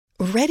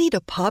Ready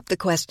to pop the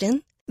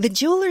question? The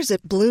jewelers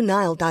at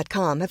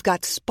BlueNile.com have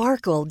got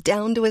sparkle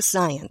down to a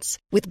science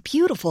with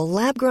beautiful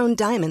lab-grown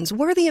diamonds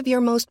worthy of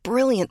your most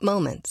brilliant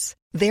moments.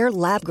 Their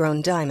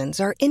lab-grown diamonds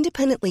are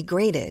independently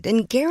graded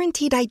and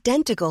guaranteed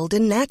identical to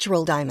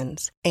natural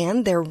diamonds,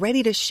 and they're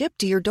ready to ship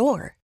to your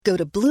door. Go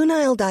to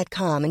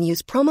BlueNile.com and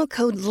use promo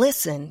code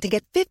LISTEN to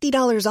get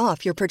 $50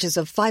 off your purchase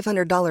of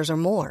 $500 or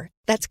more.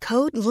 That's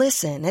code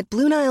LISTEN at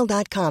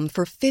BlueNile.com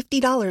for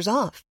 $50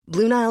 off.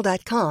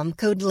 BlueNile.com,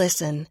 code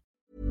LISTEN.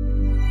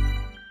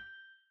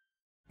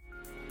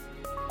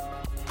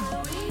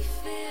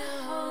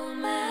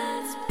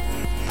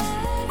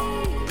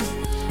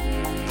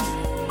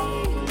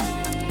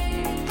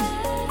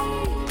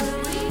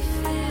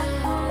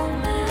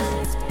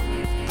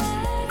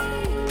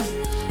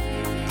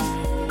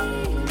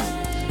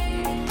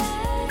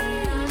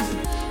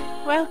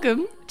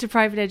 Welcome to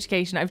Private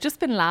Education. I've just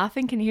been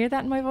laughing. Can you hear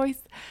that in my voice?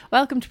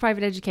 Welcome to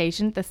Private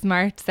Education, the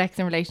smart sex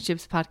and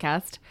relationships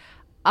podcast.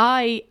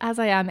 As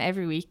I am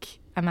every week,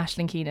 I'm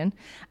Aisling Keenan,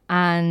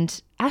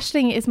 and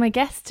Aisling is my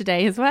guest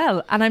today as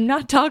well. And I'm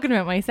not talking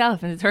about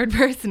myself in the third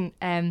person.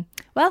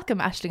 Welcome,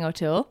 Aisling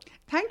O'Toole.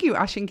 Thank you,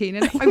 Aisling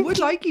Keenan. I would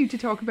like you to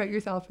talk about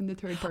yourself in the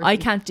third person. I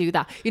can't do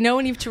that. You know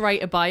when you have to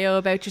write a bio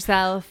about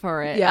yourself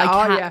or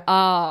yeah.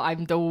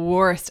 I'm the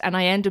worst, and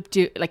I end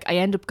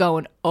up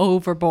going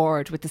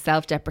overboard with the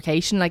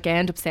self-deprecation. Like I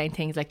end up saying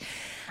things like,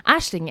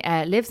 Aisling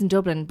lives in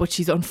Dublin, but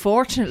she's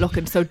unfortunate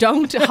looking, so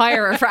don't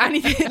hire her for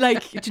anything.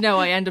 Like, you know,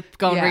 I end up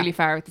going really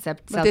far with the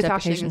self-deprecation.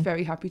 But this Aisling is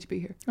very happy to be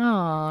here.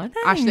 Oh,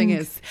 Aisling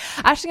is.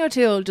 Aisling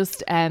O'Toole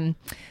just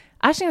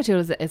Aisling O'Toole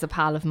is a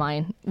pal of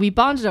mine. We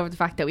bonded over the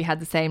fact that we had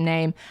the same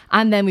name,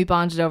 and then we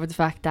bonded over the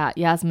fact that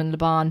Yasmin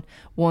Laban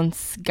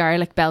once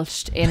garlic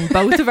belched in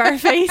both of our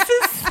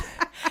faces.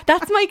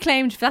 That's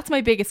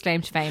my biggest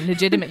claim to fame,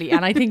 legitimately,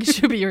 and I think it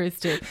should be yours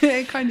too.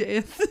 It kind of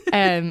is.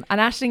 And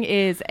Aisling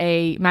is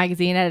a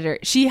magazine editor.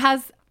 She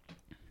has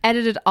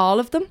edited all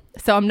of them,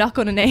 so I'm not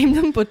going to name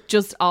them, but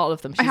just all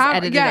of them. She's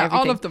edited everything.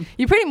 All of them.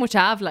 You pretty much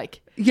have, like.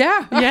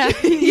 Yeah.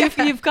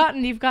 You've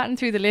gotten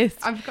through the list.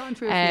 I've gone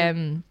through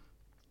it.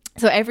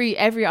 So every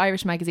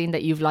Irish magazine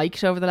that you've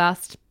liked over the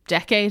last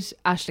decade,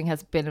 Aisling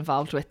has been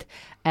involved with.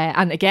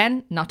 And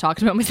again, not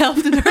talking about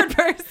myself in the third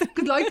person.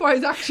 Good,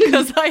 likewise, actually.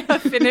 Because I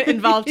have been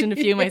involved in a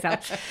few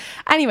myself.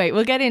 Anyway,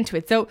 we'll get into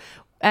it. So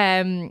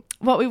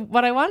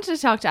what I wanted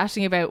to talk to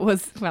Aisling about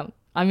was,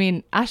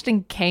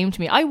 Aisling came to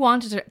me. I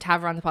wanted to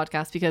have her on the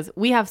podcast because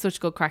we have such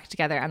good crack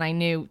together, and I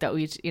knew that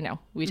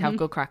we'd have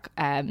good crack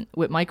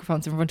with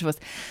microphones in front of us.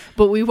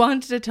 But we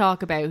wanted to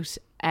talk about...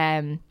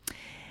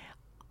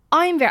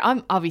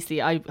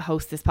 I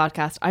host this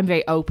podcast. I'm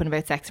very open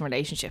about sex and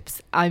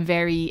relationships. I'm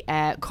very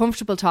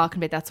comfortable talking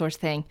about that sort of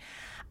thing,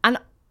 and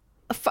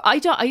I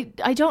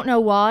don't know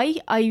why.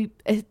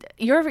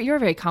 You're a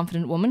very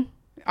confident woman.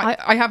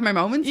 I have my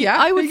moments. Yeah,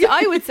 I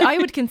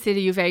would consider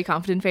you very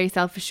confident, very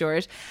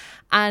self-assured,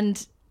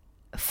 and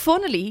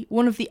funnily,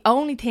 one of the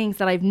only things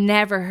that I've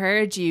never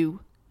heard you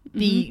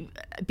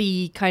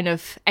be kind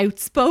of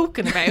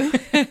outspoken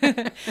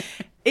about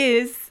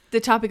is the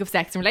topic of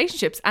sex and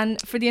relationships.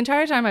 And for the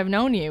entire time I've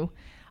known you,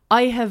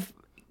 I have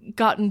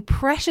gotten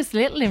precious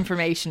little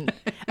information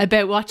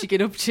about what you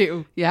get up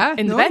to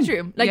in the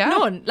bedroom.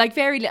 None. Like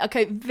very little.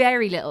 Okay,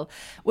 very little.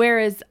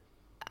 Whereas,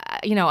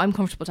 I'm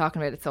comfortable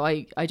talking about it, so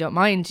I don't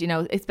mind,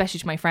 especially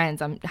to my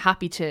friends. I'm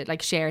happy to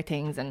share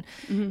things and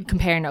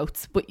compare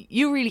notes. But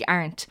you really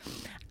aren't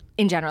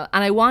in general.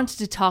 And I wanted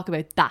to talk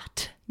about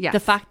that. Yes. The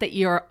fact that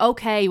you're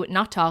okay with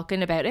not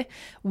talking about it,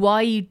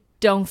 why you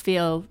don't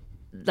feel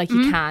like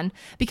you can,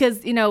 because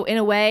in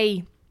a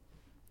way,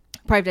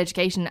 private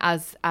education,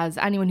 as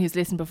anyone who's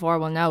listened before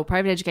will know,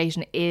 private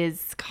education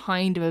is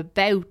kind of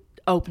about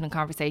opening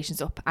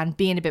conversations up and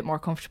being a bit more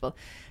comfortable.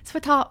 So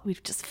I thought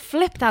we'd just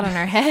flip that on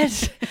our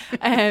head.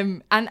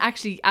 And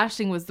actually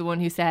Aisling was the one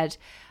who said,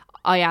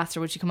 I asked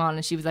her would she come on,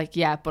 and she was like,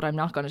 yeah, but I'm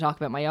not going to talk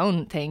about my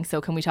own thing, so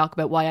can we talk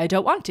about why I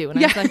don't want to? And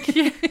I was like,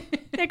 yeah,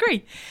 I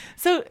agree.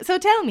 So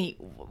tell me,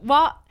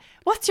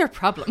 what's your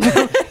problem?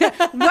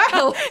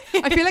 Well,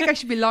 I feel like I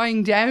should be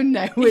lying down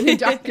now in a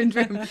darkened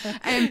room.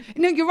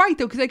 No, you're right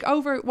though,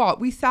 because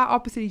we sat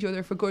opposite each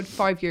other for a good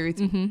 5 years.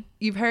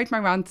 You've heard my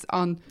rants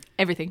on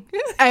everything.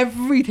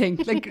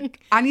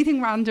 Like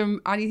anything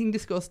random, anything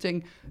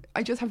disgusting.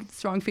 I just have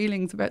strong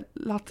feelings about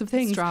lots of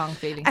things. Strong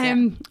feelings,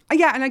 and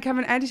like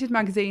having edited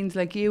magazines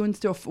like you and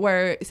stuff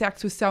where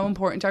sex was so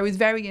important. I was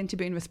very into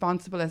being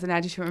responsible as an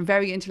editor and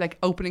very into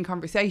opening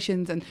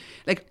conversations, and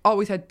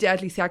always had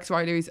deadly sex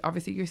writers,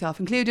 obviously yourself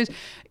included.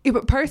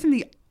 But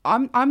personally,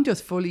 I'm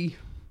just fully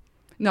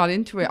not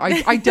into it.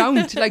 I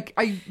don't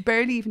I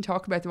barely even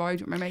talk about the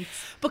ride with my mates.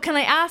 But can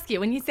I ask you,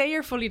 when you say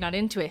you're fully not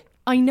into it,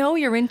 I know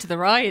you're into the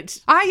ride.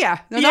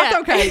 That's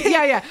okay.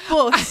 Yeah.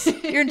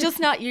 But you're just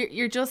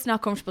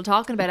not comfortable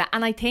talking about it.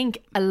 And I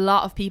think a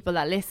lot of people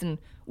that listen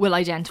will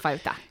identify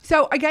with that.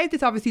 So I gave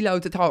this obviously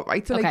loads of thought,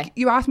 right? So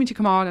you asked me to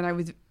come on, and I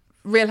was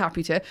real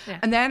happy to. Yeah.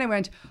 And then I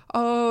went,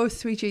 oh,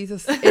 sweet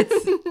Jesus,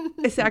 it's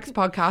a sex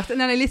podcast. And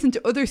then I listened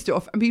to other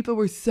stuff and people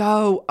were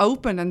so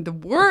open and the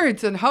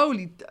words and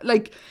holy,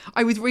 like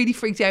I was really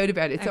freaked out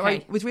about it. So Okay.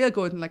 I was real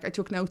good and like I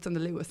took notes on the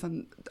Lewis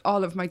and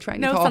all of my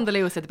training Notes thought, on the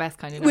Lewis are the best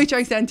kind of notes. which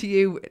I sent to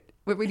you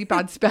with really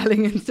bad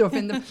spelling and stuff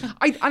in them.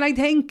 I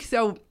think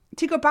so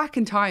to go back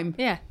in time.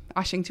 Yeah.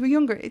 Ashing to a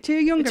younger To me.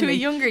 a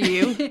younger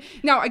you.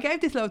 No, I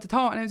gave this loads of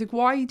thought and I was like,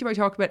 why do I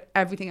talk about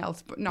everything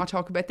else but not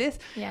talk about this?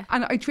 Yeah.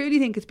 And I truly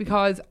think it's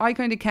because I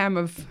kind of came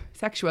of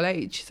sexual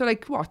age. So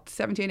like what,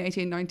 17,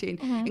 18, 19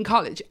 in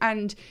college.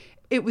 And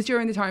it was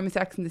during the time of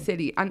Sex and the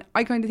City. And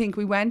I kind of think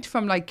we went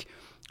from like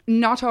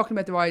not talking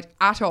about the ride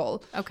at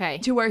all Okay.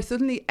 to where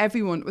suddenly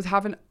everyone was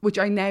having, which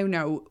I now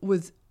know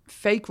was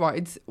fake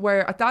rides,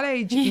 where at that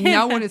age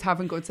no one is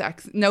having good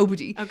sex,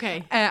 nobody.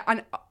 Okay.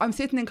 And I'm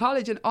sitting in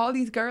college and all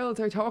these girls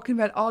are talking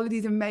about all of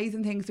these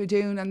amazing things they're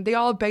doing and they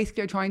all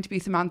basically are trying to be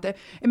Samantha.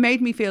 It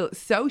made me feel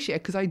so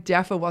shit because I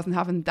defo wasn't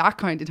having that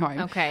kind of time.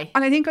 Okay.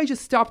 And I think I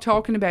just stopped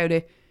talking about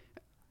it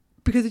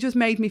because it just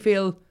made me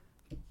feel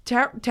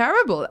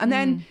terrible. And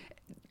then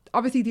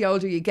obviously the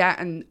older you get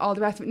and all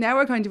the rest of it, now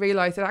I kind of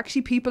realise that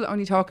actually people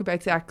only talk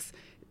about sex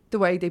the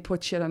way they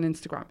put shit on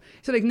Instagram.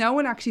 So like no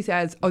one actually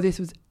says, oh, this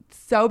was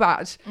so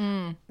bad.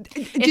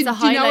 It's a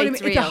highlight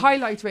reel. It's a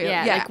highlight reel.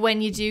 Yeah, Yeah. like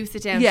when you do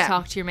sit down Yeah. to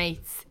talk to your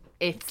mates,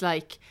 it's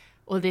like,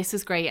 well, this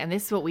was great and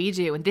this is what we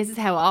do and this is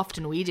how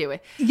often we do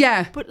it.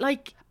 Yeah. But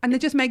like, And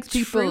it just makes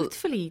people...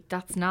 truthfully,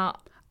 that's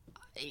not...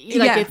 Like,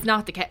 Yeah. it's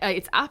not the case.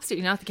 It's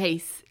absolutely not the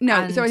case. No,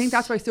 And so I think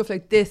that's why stuff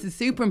like this is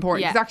super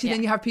important. Because Yeah, actually then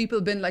yeah. you have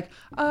people been like,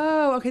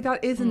 oh, okay,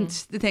 that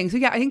isn't the thing. So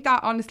yeah, I think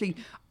that honestly,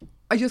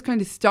 I just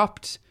kind of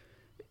stopped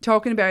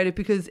talking about it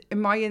because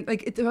in my,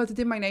 like, it was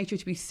in my nature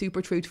to be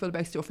super truthful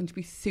about stuff and to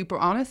be super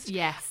honest.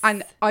 Yes.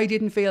 And I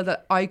didn't feel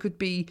that I could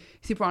be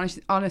super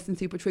honest and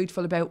super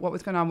truthful about what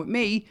was going on with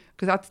me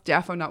because that's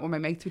definitely not what my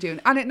mates were doing.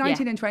 And at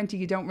 19 and 20,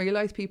 you don't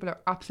realise people are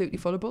absolutely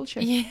full of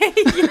bullshit.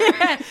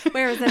 yeah.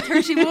 Whereas at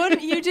 31,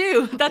 you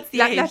do. That's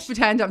the age. Let's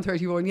pretend I'm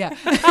 31, yeah.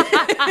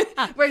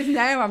 Whereas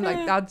now I'm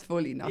like, that's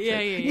fully not Yeah,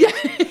 true.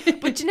 yeah.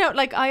 But you know,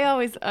 like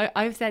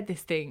I've said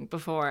this thing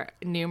before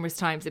numerous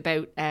times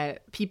about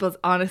people's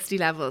honesty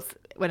levels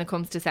when it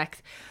comes to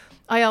sex.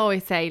 I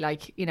always say,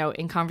 like, you know,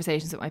 in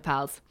conversations with my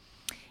pals,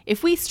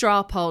 if we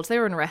straw polled, say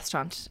we're in a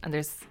restaurant and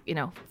there's, you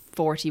know,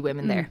 40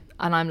 women there,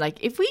 and I'm like,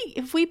 if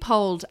we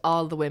polled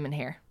all the women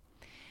here,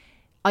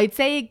 I'd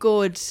say a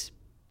good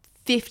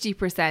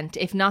 50%,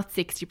 if not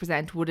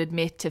 60%, would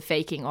admit to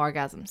faking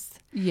orgasms.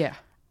 Yeah.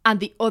 And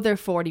the other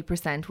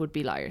 40% would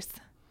be liars.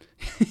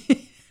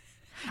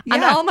 Yeah.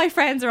 And all my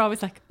friends are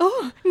always like,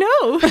 oh,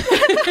 no,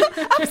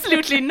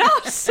 absolutely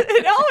not.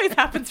 It always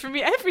happens for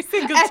me every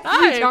single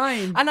Every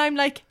time. And I'm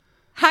like,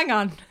 hang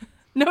on.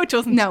 No, it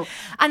doesn't. No.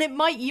 And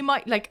you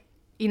might, like,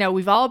 you know,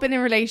 we've all been in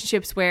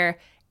relationships where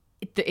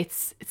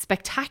it's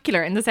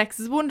spectacular and the sex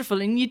is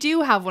wonderful and you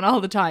do have one all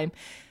the time.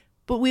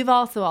 But we've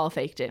also all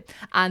faked it.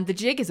 And the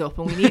jig is up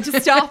and we need to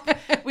stop.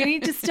 We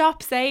need to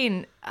stop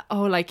saying,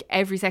 oh, like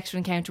every sexual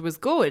encounter was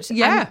good.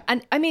 Yeah.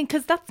 And I mean,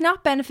 because that's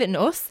not benefiting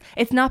us.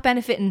 It's not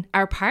benefiting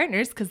our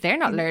partners because they're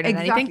not learning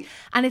Exactly. anything.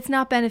 And it's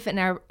not benefiting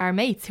our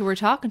mates who we're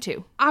talking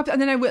to.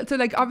 And then I will. So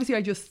like, obviously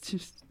I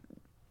just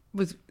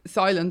was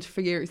silent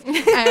for years,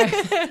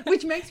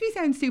 which makes me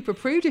sound super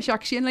prudish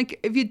actually. And like,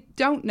 if you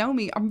don't know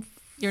me, I'm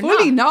You're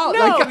fully not.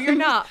 No, like, you're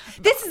not.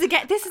 This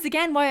is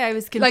again why I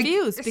was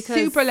confused. Like, because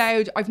super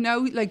loud. I've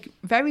no like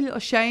very little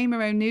shame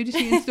around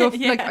nudity and stuff.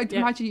 Yeah, like I'd yeah.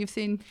 imagine you've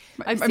seen.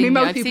 I've I seen- mean,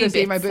 most I've people seen have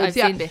seen my bits. boobs. I've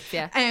Yeah. seen bits,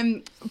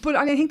 yeah. But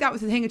I think that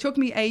was the thing. It took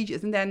me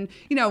ages, and then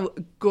a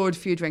good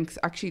few drinks,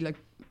 actually like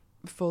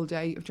a full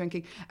day of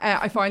drinking.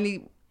 I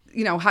finally,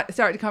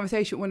 started a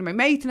conversation with one of my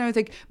mates, and I was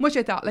like, much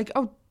like that, like,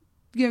 oh,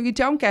 you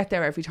don't get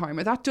there every time,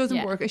 or that doesn't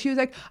Yeah. work. And she was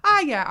like,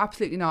 yeah,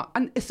 absolutely not.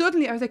 And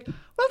suddenly I was like,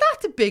 well,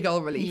 that's a big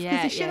old relief. Yeah,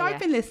 because the shit yeah, I've yeah.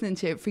 been listening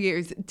to for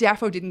years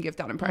defo didn't give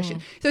that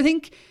impression. So I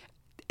think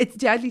it's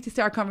deadly to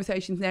start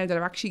conversations now that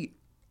are actually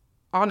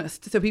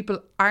honest. So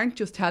people aren't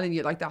just telling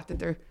you like that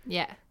they're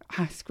yeah.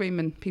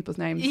 screaming people's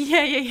names.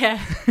 Yeah.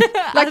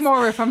 Like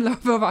Maura from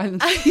Love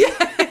Island.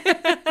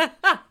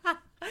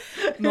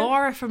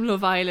 Maura from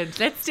Love Island.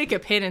 Let's stick a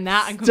pin in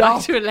that and come Stop.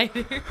 back to it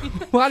later.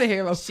 What a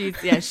hero. She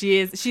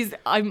is.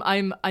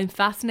 I'm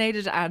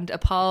fascinated and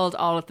appalled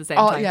all at the same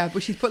Oh time. yeah,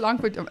 but she's put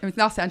Longford. It's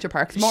not Centre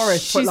Parks.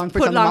 Maura's She's put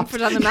Longford on the map.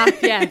 Longford on the map.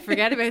 Yeah,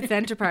 forget about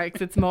Centre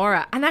Parks. It's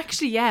Maura. And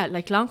actually, yeah,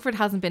 like Longford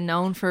hasn't been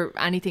known for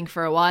anything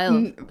for a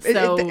while.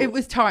 So It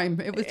was time.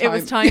 It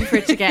was time for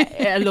it to get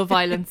a Love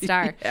Island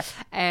star.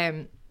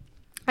 Yeah.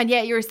 And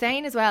yeah, you were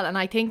saying as well, and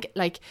I think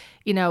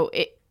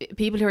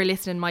people who are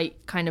listening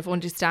might kind of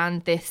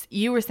understand this.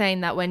 You were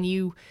saying that when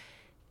you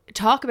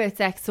talk about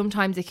sex,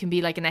 sometimes it can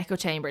be like an echo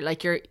chamber.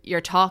 Like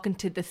you're talking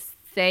to the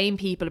same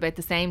people about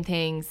the same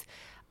things,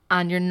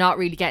 and you're not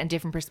really getting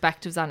different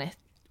perspectives on it,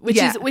 which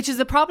is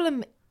a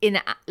problem in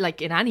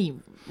any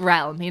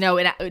realm,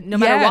 no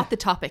matter what the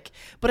topic.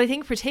 But I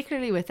think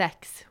particularly with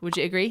sex, would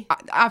you agree?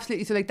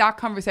 Absolutely. So like that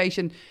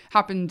conversation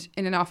happened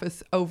in an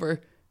office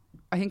over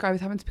I think I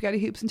was having spaghetti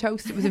hoops and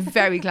toast. It was a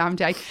very glam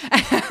day.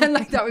 And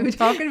like that, we were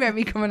talking about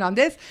me coming on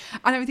this.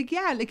 And I was like,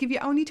 yeah, like if you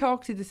only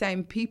talk to the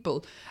same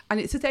people, and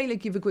it's to say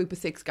like you have a group of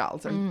 6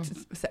 gals or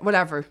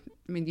whatever.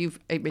 I mean, you've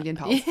 8 million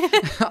pals.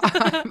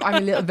 I'm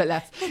a little bit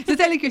less. So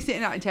say like you're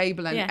sitting at a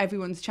table and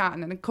everyone's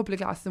chatting and a couple of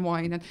glasses of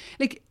wine, and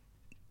like,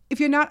 if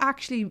you're not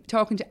actually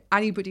talking to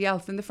anybody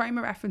else, then the frame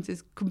of reference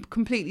is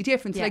completely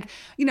different. So like,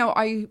 you know,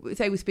 I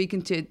was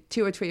speaking to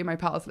 2 or 3 of my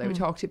pals that I would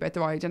talk to about the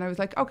ride, and I was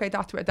like, okay,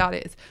 that's where that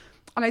is.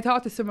 And I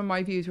thought that some of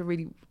my views were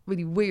really,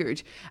 really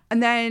weird.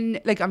 And then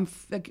like,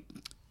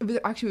 we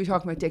were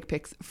talking about dick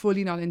pics,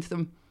 fully not into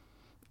them.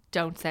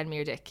 Don't send me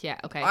your dick. Yeah,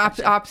 okay.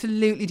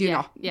 Absolutely do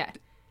not. Yeah.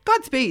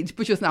 Godspeed,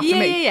 but just not for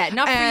me. Yeah.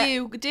 Not for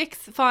you. Dick's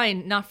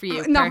fine, not for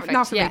you. Not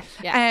for me.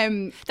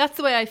 Yeah. That's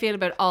the way I feel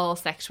about all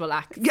sexual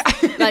acts.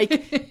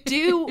 Like,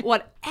 do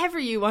whatever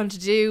you want to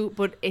do,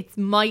 but it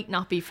might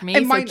not be for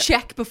me. So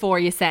check before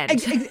you send.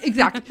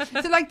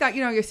 Exactly. So like that,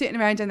 you know, you're sitting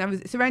around and I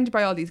was surrounded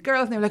by all these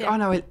girls and they were like, oh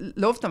no, I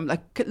love them.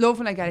 Like, love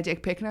when I get a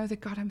dick pic. And I was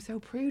like, God, I'm so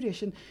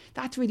prudish and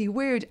that's really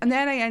weird. And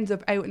then I ended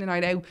up out in a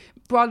night out,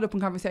 brought it up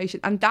in conversation,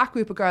 and that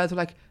group of girls were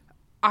like,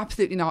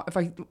 absolutely not. If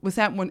I was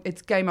sent one,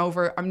 it's game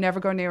over. I'm never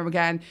going near them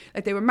again.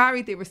 Like, they were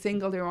married, they were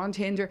single, they were on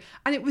Tinder,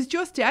 and it was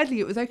just deadly.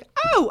 It was like,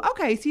 oh,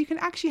 okay, so you can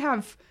actually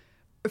have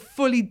a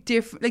fully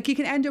different, like, you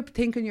can end up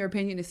thinking your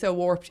opinion is so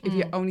warped if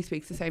you only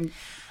speak to the same.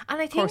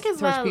 And I think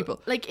as well,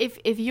 people. Like,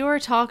 if you're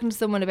talking to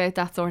someone about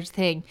that sort of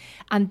thing,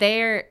 and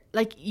they're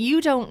like,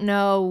 you don't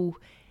know,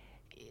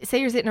 say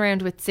you're sitting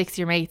around with 6 of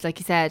your mates, like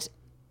you said,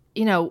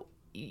 you know,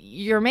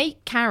 your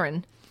mate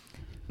Karen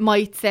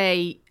might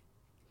say,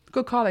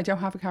 good call, I don't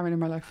have a Karen in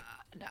my life.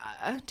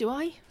 Do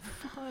I?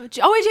 Oh, I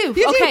do.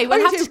 Okay, well,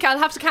 I'll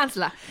have to cancel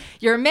that.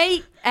 Your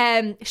mate,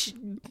 Maura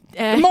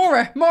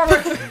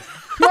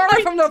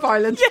from Love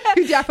Island.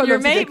 Yeah. Your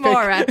mate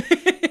Maura.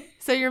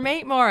 So your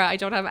mate Maura, I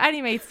don't have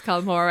any mates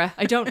called Maura.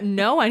 I don't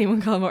know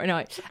anyone called Maura.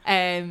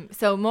 No.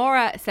 So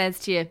Maura says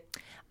to you,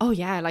 oh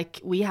yeah,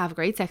 like, we have a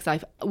great sex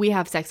life. We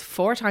have sex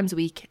 4 times a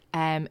week.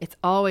 It's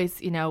always,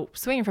 you know,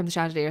 swinging from the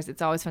chandeliers.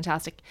 It's always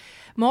fantastic.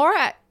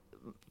 Maura,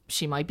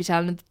 she might be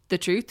telling the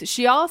truth.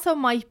 She also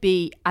might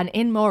be, and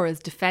in Maura's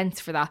defence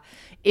for that,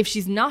 if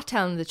she's not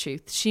telling the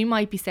truth, she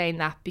might be saying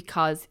that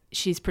because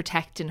she's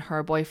protecting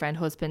her boyfriend,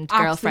 husband,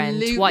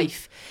 girlfriend,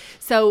 wife.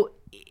 So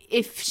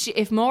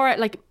if Maura,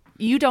 like,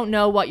 you don't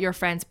know what your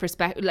friend's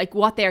perspective, like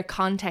what their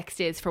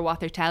context is for what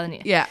they're telling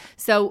you. Yeah.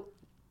 So,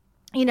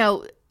 you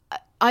know,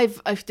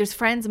 there's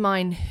friends of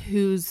mine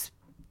whose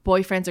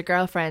boyfriends or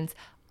girlfriends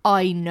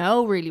I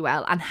know really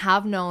well and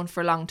have known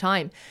for a long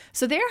time.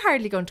 So they're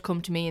hardly going to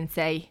come to me and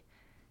say,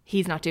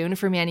 he's not doing it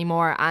for me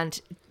anymore,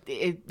 and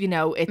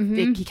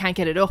he can't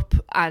get it up,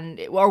 and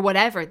or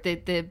whatever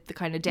the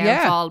kind of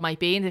downfall might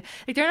be. And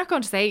like, they're not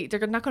going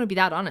to be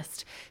that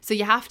honest. So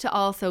you have to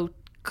also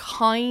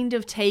kind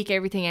of take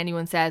everything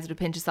anyone says with a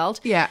pinch of salt.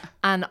 Yeah.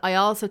 And I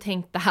also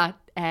think that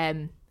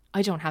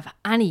I don't have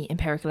any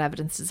empirical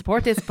evidence to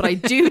support this, but I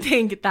do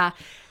think that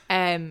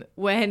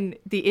when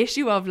the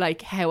issue of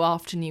like how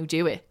often you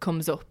do it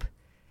comes up,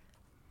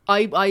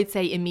 I'd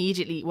say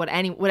immediately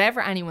whatever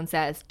anyone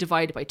says,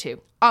 divide it by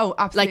 2. Oh,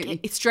 absolutely.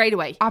 Like, straight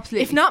away.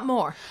 Absolutely. If not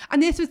more.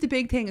 And this was the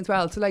big thing as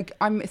well. So like,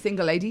 I'm a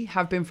single lady,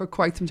 have been for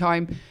quite some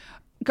time.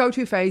 Go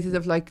through phases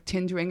of like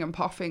Tindering and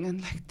poffing,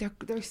 and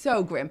like they're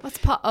so grim. What's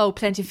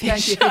plenty of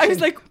fish. I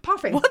was like,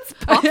 poffing. What's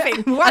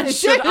poffing? And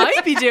should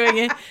I be doing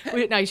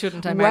it? No, you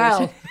shouldn't. I'm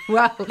married.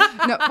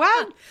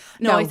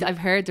 No, I've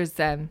heard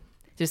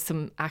there's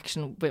some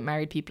action with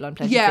married people on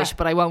Plenty of Fish,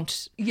 but I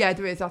won't. Yeah,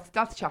 there is.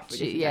 That's chat for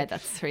you. Yeah,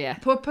 that's for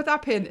Put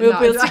that pin.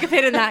 We'll stick a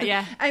pin in that.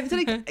 Yeah. So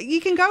like,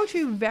 you can go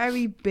through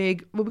very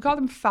big. Well, we call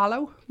them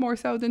fallow more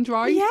so than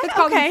dry. Yeah, let's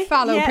call them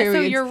fallow periods.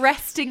 So you're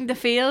resting the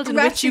field in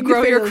which you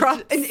grow your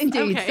crops.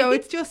 Indeed. Okay. So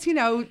it's just, you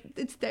know,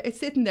 it's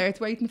sitting there. It's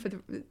waiting for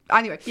the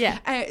anyway. Yeah.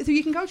 So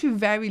you can go through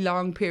very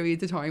long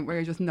periods of time where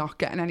you're just not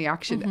getting any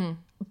action,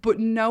 but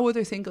no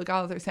other single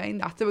gals are saying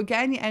that. So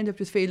again, you end up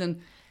just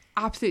feeling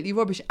absolutely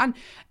rubbish. And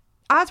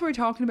as we're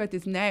talking about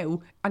this now,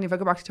 and if I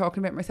go back to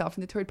talking about myself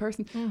in the third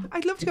person,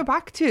 I'd love to go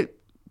back to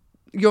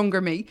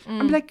younger me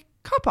and be like,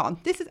 cop on,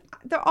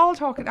 they're all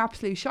talking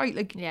absolute shite.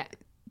 Like,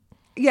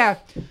 yeah,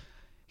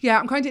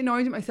 I'm kind of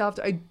annoyed at myself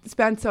that I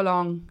spent so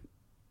long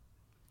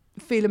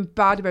feeling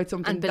bad about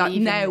something that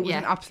now is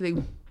an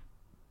absolute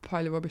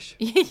pile of rubbish.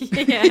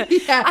 Yeah.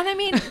 And I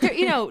mean,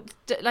 you know,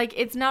 like,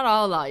 it's not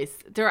all lies.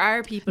 There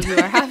are people who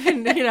are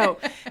having, you know,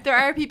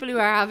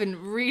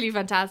 really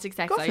fantastic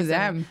sex lives. Good for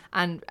them.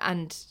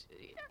 And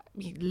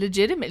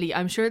legitimately,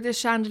 I'm sure there's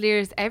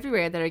chandeliers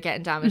everywhere that are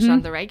getting damaged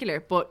on the regular,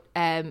 but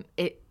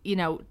it, you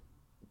know,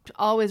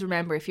 always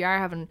remember, if you are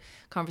having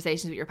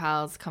conversations with your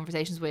pals,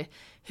 conversations with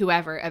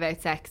whoever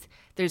about sex,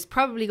 there's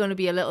probably going to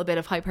be a little bit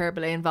of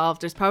hyperbole involved.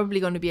 There's probably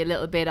going to be a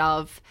little bit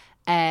of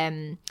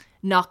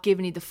not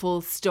giving you the full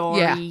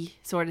story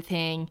sort of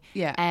thing.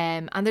 Yeah.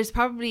 And there's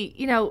probably,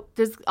 you know,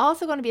 there's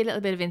also going to be a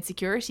little bit of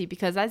insecurity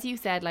because, as you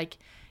said, like,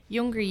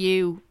 younger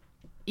you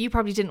you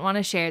probably didn't want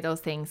to share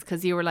those things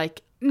because you were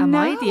like, am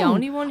I the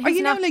only one who's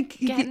not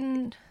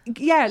getting...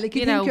 Yeah, like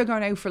you think know. you're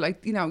going out for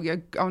like, you know,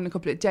 you're on a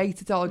couple of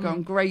dates, it's all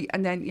going great,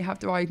 and then you have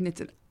to ride and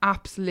it's an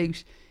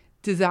absolute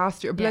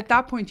disaster. But at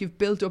that point you've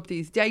built up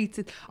these dates,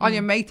 all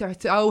your mates are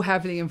so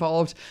heavily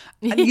involved,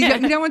 and you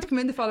don't want to come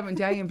in the following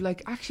day and be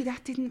like, actually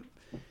that didn't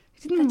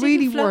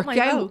really work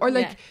out, or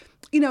like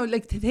you know,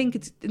 like to think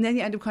it's, and then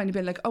you end up kind of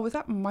being like, oh, was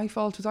that my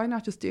fault? Was I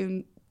not just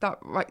doing that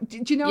right?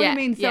 Do you know what I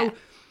mean? So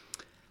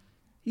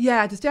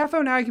there's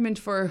definitely an argument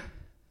for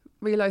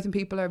realising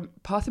people are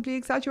possibly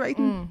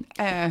exaggerating.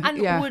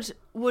 And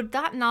would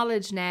that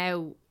knowledge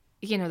now,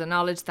 you know, the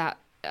knowledge that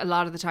a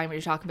lot of the time when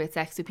you're talking about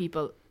sex with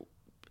people,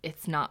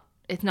 it's not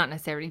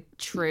necessarily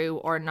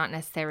true or not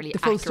necessarily the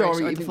full accurate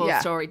story, or the full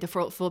story, the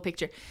full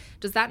picture.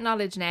 Does that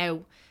knowledge now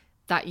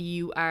that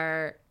you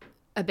are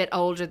a bit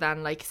older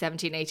than like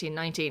 17, 18,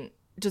 19,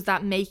 does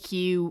that make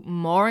you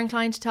more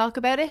inclined to talk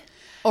about it?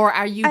 Or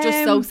are you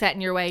just so set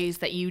in your ways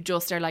that you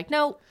just are like,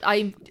 no,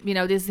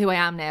 this is who I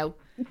am now?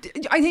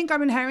 I think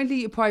I'm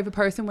inherently a private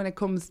person when it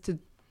comes to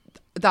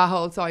that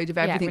whole side of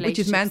everything, which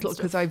is mental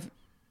because I've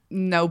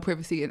no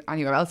privacy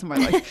anywhere else in my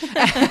life.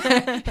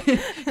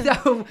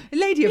 So, a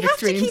lady of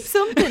extremes. You have to keep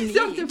something.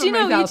 Do you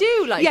know, myself.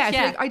 You do. Like,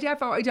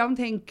 Like, I don't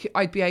think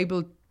I'd be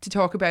able to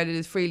talk about it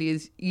as freely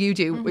as you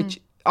do, which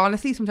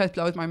honestly sometimes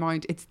blows my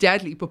mind. It's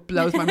deadly, but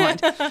blows my mind.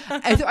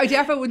 So I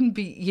definitely wouldn't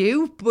be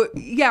you, but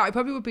I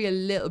probably would be a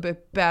little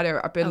bit better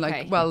at being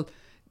like, well,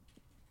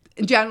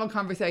 in general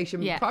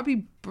conversation,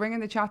 probably bringing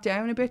the chat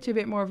down a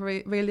bit more of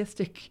a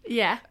realistic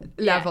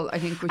level, I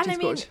think, which is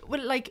good.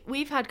 Well, like,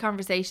 we've had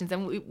conversations,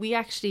 and we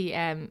actually,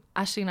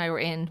 Ashley and I were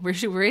in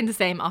the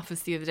same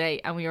office the other day,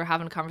 and we were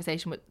having a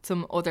conversation with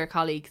some other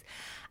colleagues,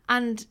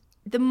 and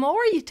the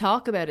more you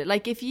talk about it,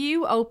 like if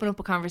you open up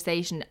a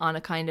conversation on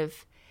a kind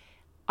of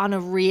on a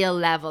real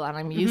level, and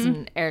I'm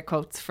using air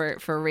quotes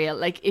for real,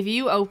 like if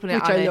you open it,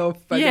 which I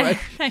love, by the way.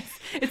 Thanks.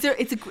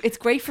 It's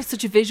great for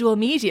such a visual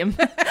medium.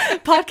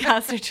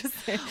 Podcasts are just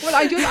well,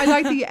 I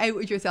like that you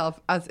outed yourself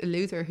as a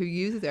loser who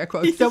uses air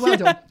quotes. So well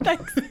done.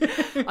 Thanks.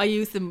 I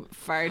use them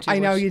far too much. I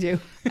know you do.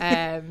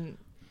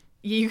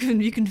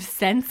 You can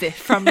sense it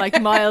from like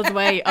miles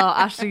away. Oh,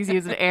 Ashley's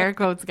using air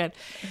quotes again.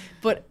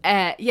 But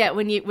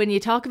when you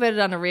talk about it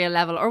on a real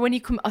level, or when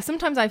you come,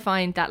 sometimes I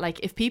find that like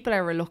if people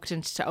are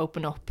reluctant to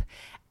open up,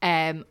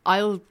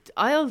 I'll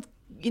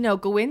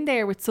go in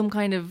there with some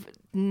kind of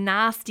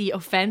nasty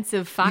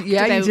offensive fact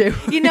about, you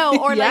do.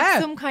 Or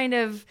like some kind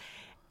of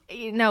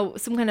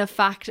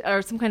fact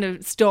or some kind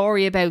of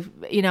story about,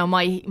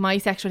 my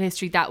sexual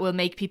history that will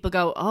make people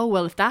go, oh,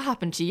 well, if that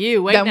happened to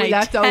you, wait, then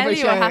I tell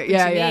you what happened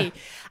to me.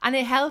 And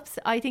it helps,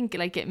 I think,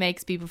 like it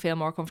makes people feel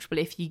more comfortable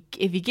if you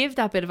give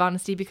that bit of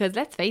honesty, because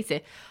let's face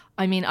it,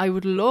 I mean, I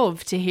would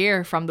love to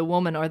hear from the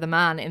woman or the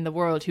man in the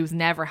world who's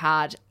never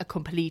had a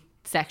complete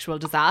sexual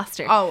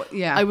disaster. Oh,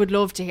 yeah. I would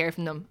love to hear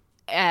from them.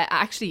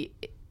 Actually,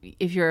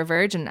 if you're a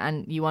virgin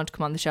and you want to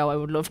come on the show, I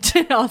would love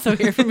to also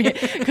hear from you,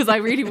 because I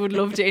really would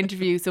love to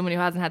interview someone who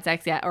hasn't had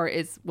sex yet or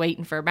is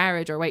waiting for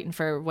marriage or waiting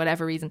for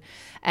whatever reason.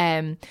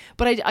 But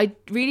I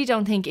really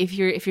don't think if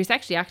you're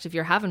sexually active,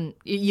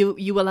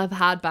 you will have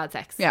had bad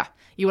sex. Yeah.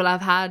 You will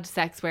have had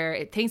sex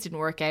where things didn't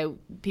work out.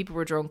 People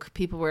were drunk.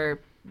 People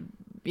were,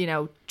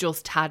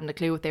 just hadn't a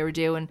clue what they were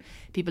doing.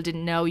 People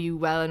didn't know you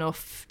well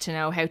enough to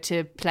know how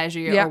to pleasure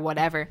you or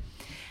whatever.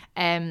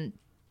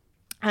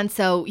 And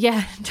so,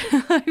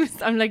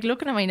 I'm like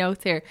looking at my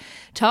notes here.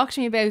 Talk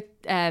to me about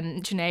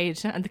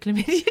Sinead and the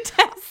chlamydia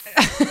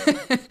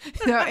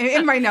test. No,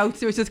 in my notes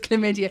there was just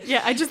chlamydia.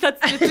 Yeah,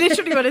 that's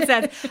literally what it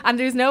says. And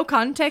there's no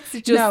context,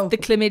 it's just the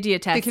chlamydia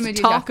test.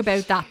 Talk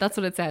about that. That's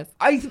what it says.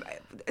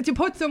 To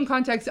put some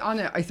context on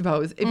it, I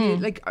suppose, if you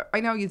like, I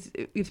know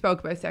you've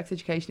spoke about sex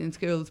education in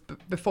schools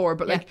before,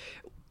 but like,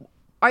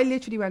 I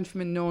literally went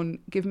from a nun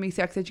giving me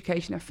sex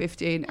education at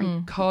 15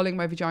 and calling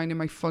my vagina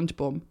my front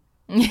bum.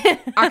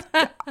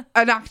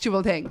 An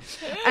actual thing.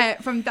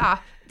 From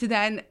that to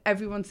then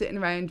everyone sitting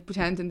around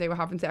pretending they were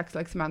having sex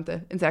like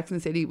Samantha in Sex and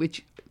the City,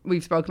 which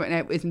we've spoken about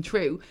now isn't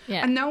true.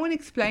 And no one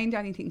explained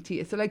anything to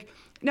you. So like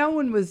no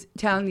one was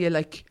telling you,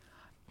 like,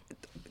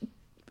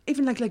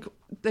 even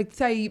like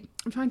say,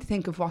 I'm trying to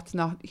think of what's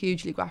not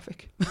hugely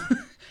graphic.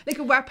 Like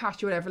a wet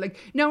patch or whatever. Like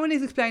no one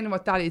is explaining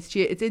what that is to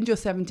you. It's in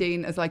Just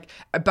 17 as like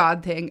a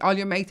bad thing. All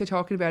your mates are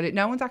talking about it.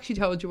 No one's actually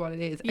told you what it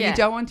is. And you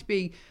don't want to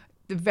be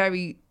the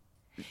very...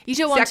 You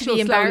don't want to be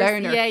embarrassed.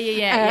 Learner,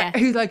 yeah.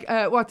 Who's like,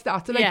 what's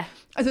that? So like,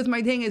 I suppose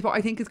my thing is, what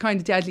I think is kind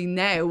of deadly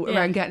now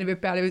around getting a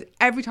bit better is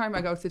every time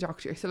I go to the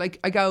doctor. So like,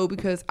 I go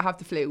because I have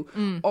the flu,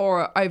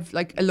 or I've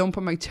like a lump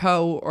on my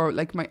toe, or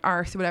like my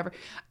arse or whatever.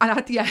 And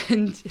at the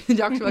end, the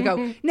doctor will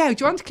go, "Now,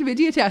 do you want a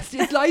chlamydia test?"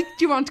 It's like,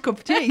 "Do you want a cup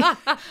of tea?"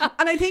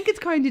 And I think it's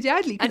kind of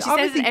deadly. And she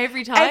says it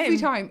every time. Every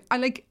time.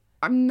 And like,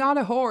 I'm not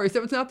a whore,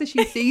 so it's not that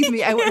she sees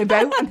me out and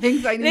about and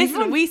things I need.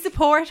 Listen, we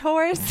support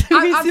whores.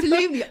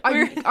 Absolutely.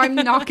 I'm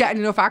not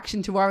getting enough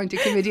action to warrant a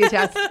chlamydia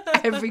test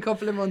every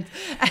couple of months.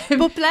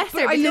 But bless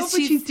her, I love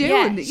what she's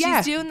doing.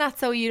 She's doing that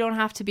so you don't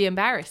have to be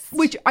embarrassed.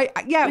 Which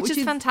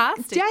is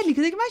fantastic. It's deadly,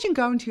 because like, imagine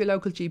going to your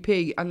local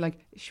GP and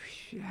like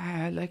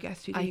like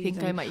STDs. I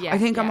think I might, yeah. I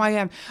think I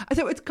yeah. might.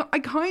 So I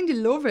kind of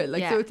love it.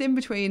 Like, Yeah. so it's in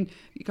between.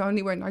 You go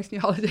anywhere nice on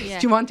your holidays. Yeah.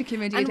 Do you want a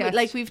chlamydia And test?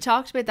 like we've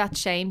talked about that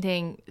shame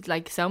thing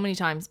like so many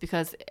times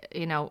because,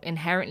 you know,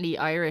 inherently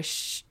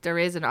Irish, there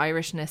is an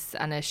Irishness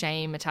and a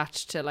shame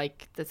attached to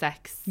like the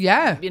sex,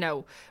 Yeah. you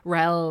know,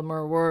 realm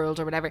or world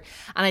or whatever.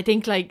 And I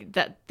think like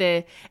that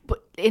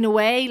but in a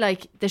way,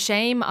 like the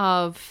shame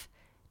of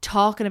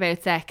talking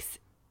about sex,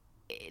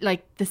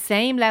 like the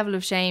same level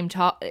of shame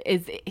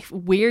is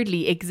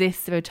weirdly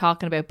exists about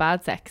talking about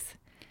bad sex.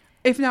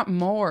 if not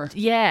more.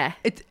 Yeah.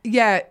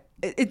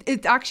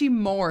 It's actually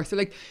more. So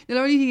like, not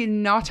only do you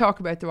not talk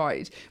about the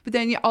ride, but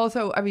then you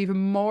also are even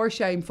more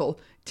shameful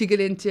to get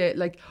into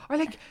like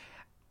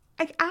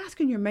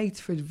asking your mates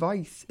for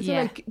advice. So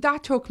Yeah. like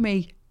that took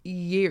me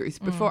years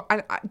before.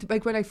 And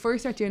like when I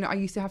first started doing it, I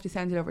used to have to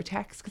send it over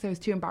text because I was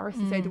too embarrassed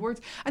to say the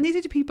words. And these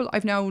are the people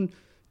I've known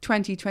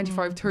 20,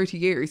 25, 30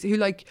 years who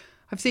like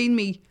have seen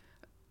me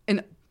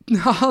in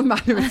all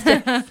manner of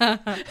stuff.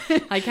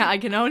 I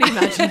can only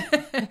imagine.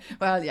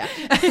 Well, yeah.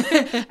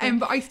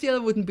 But I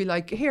still wouldn't be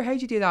like, here,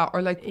 how'd you do that?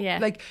 Or like, Yeah.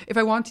 like if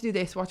I want to do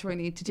this, what do I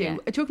need to do? Yeah.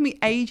 It took me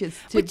ages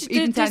to But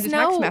even send a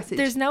text message.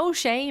 There's no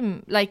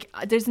shame. Like,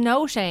 there's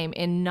no shame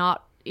in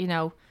not, you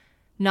know,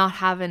 not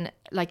having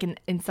like an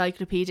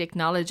encyclopedic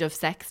knowledge of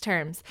sex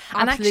terms.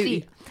 And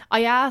Absolutely. actually,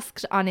 I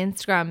asked on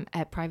Instagram,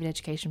 Private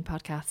Education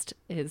Podcast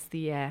is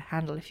the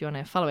handle if you want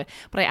to follow it.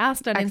 But I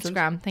asked on Excellent.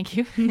 Instagram, thank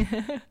you.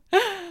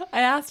 I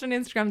asked on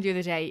Instagram the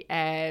other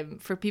day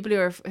for people who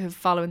are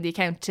following the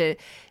account to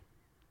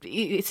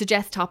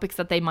suggest topics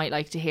that they might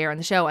like to hear on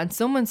the show. And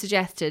someone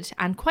suggested,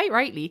 and quite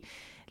rightly,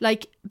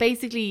 like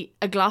basically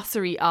a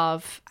glossary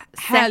of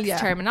Hell sex yeah.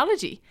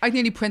 terminology. I'd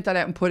nearly print that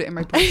out and put it in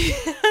my book.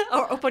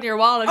 Or up on your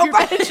wall of your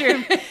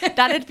bedroom.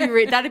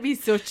 That'd be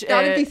such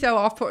That'd be so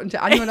off-putting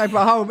to anyone I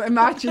brought home.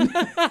 Imagine.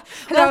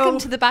 welcome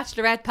to the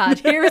Bachelorette Pad.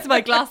 Here is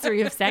my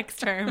glossary of sex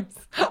terms.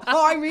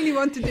 Oh, I really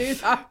want to do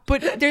that.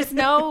 But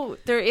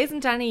there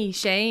isn't any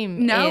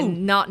shame No.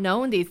 in not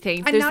knowing these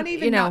things. And There's, not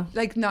even you know,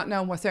 not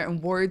knowing what certain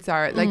words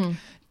are. Like,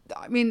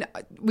 I mean,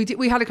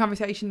 we had a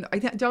conversation. I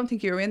don't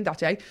think you were in that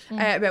day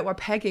about what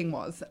pegging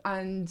was,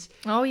 and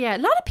oh yeah, a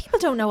lot of people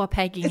don't know what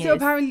pegging so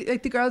is. apparently,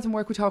 like the girls in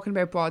work were talking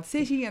about Broad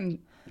City, and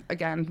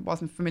again,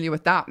 wasn't familiar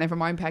with that. Never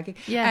mind pegging.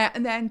 Yeah.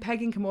 And then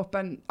pegging came up,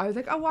 and I was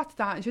like, oh, what's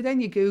that? And so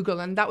then you Google,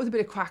 and that was a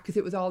bit of crack because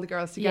it was all the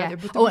girls together. Yeah.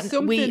 But there was and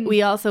something.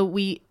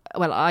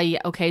 I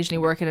occasionally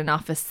work in an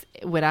office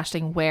with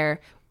Aisling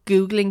where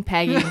Googling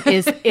pegging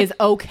is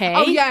okay.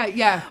 Oh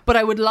yeah. But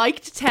I would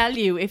like to tell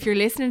you, if you're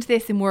listening to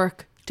this in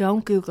work,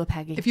 don't Google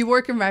pegging. If you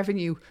work in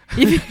revenue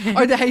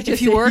or the HSE,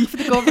 If you work for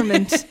the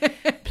government,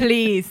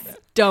 please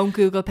don't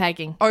Google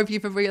pegging. or if you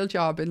have a real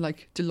job in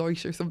like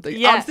Deloitte or something,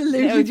 Yeah.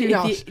 absolutely do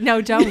not.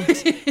 No,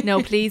 don't.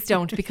 No, please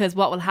don't. Because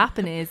what will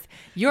happen is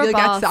your You'll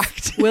get boss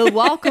sacked. will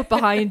walk up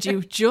behind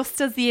you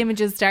just as the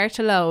images start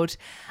to load,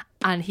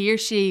 and he or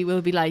she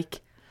will be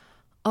like,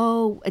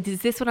 oh,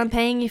 is this what I'm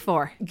paying you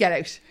for? Get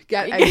out.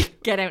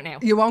 Get out now.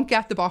 You won't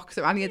get the box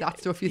or any of that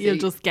stuff. You'll see.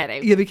 just get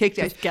out. You'll be kicked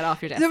out. Just get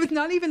off your desk. So it's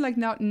not even like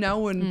not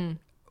knowing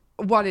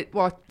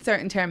what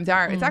certain terms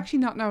are. It's actually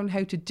not knowing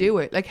how to do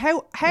it. Like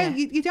how Yeah.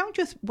 you don't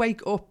just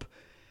wake up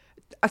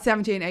at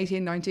 17,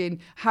 18, 19,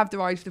 have the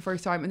ride for the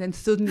first time, and then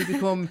suddenly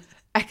become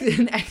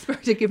an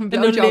expert at giving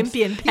An blowjobs.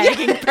 Olympian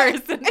pegging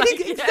person. I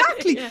think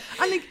exactly.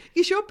 And like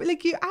you should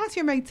like you ask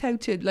your mates how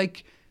to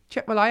like.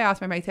 I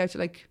asked my mates how to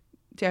like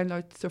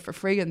download stuff for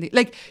free and to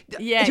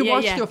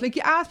watch stuff. Like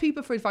you ask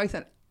people for advice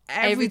on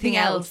everything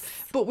else,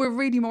 but we're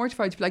really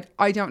mortified to be like,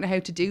 I don't know how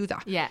to do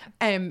that. Yeah.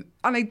 And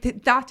I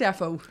that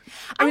defo.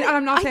 I mean, and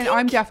I'm not I saying think-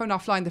 I'm defo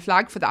not flying the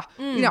flag for that.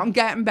 You know, I'm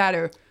getting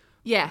better.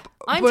 Yeah,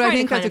 I'm But I trying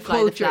think to kind as of a fly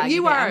the culture, flag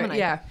you a bit, are, haven't I?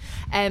 yeah.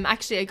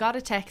 Actually, I got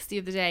a text the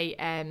other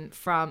day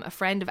from a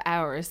friend of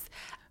ours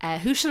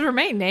who shall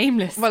remain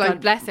nameless. Well, God I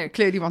bless her.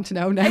 clearly want to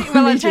know now.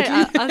 Well, immediately.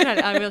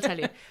 I will tell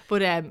you.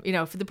 But you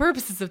know, for the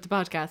purposes of the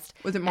podcast,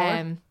 Was it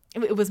Maura?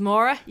 It was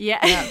Maura,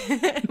 yeah.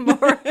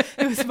 Maura.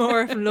 It was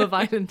Maura from Love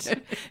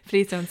Island.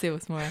 Please don't sue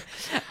us, Maura.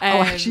 Oh,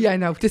 actually, I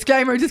know.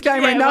 Disclaimer. Yeah,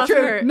 it not wasn't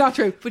true. her. Not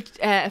true. But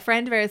a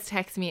friend of ours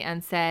texted me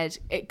and said,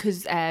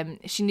 because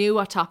she knew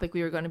what topic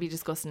we were going to be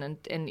discussing,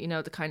 and you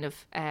know, the kind of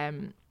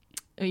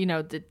you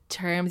know, the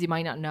terms you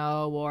might not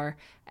know, or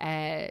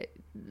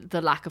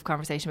the lack of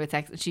conversation about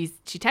sex. And she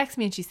texted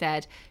me and she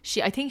said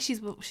I think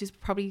she's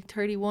probably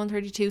 31,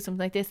 32, something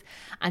like this.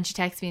 And she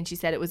texted me and she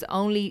said it was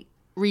only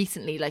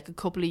recently, like a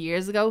couple of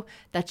years ago,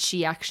 that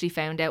she actually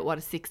found out what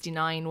a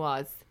 69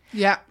 was.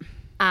 Yeah.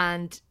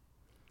 And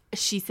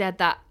she said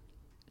that,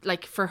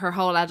 like, for her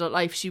whole adult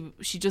life, she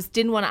just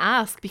didn't want to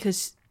ask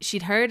because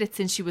she'd heard it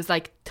since she was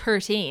like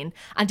 13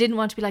 and didn't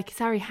want to be like,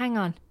 sorry, hang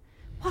on,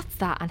 what's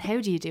that and how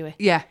do you do it?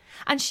 Yeah.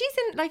 And she's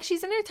in her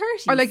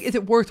 30s. Or like, is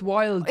it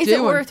worthwhile Is doing?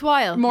 it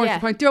worthwhile? More Yeah. to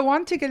the point. Do I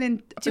want to get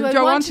in? Do I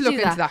want to look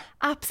do into that?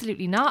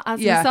 Absolutely not. As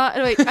Yeah. we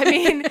saw, like, I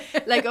mean,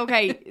 like,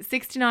 okay,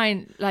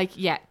 69, like,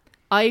 yeah,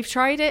 I've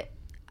tried it.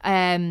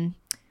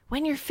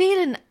 When you're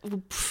feeling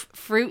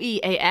fruity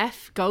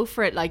AF, go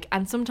for it. Like,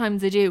 and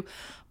sometimes I do,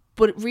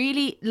 but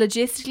really,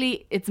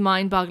 logistically, it's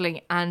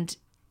mind-boggling. And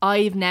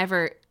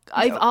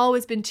I've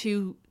always been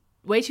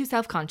way too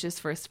self-conscious,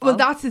 first of all. Well,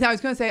 that's the thing I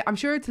was going to say. I'm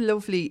sure it's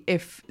lovely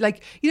if,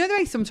 like, you know the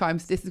way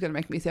sometimes, this is going to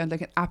make me sound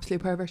like an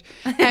absolute pervert,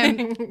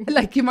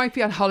 like you might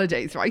be on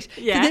holidays, right?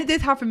 Yeah. So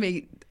this happened to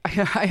me.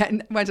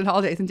 I went on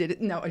holidays and did it.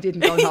 No, I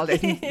didn't go on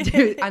holidays.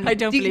 And I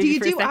don't believe you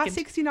for a second. at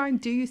 69?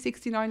 Do you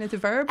 69 as a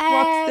verb?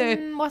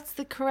 What's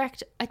the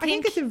correct? I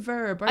think it's a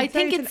verb. I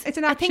think it's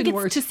an action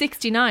word. To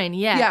 69.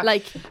 Yeah.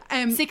 Like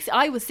I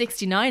was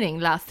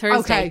 69ing last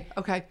Thursday.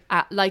 Okay.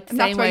 Like the and same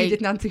that's why way you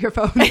didn't answer your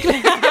phone.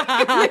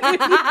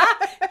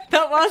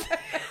 That was.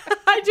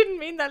 I didn't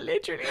mean that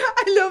literally.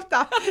 I love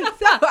that.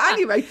 So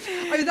anyway,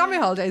 I was on my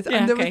holidays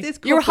and there was this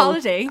couple. You were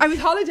holidaying. I was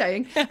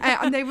holidaying,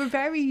 and they were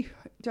very.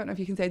 I don't know if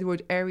you can say the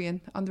word Aryan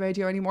on the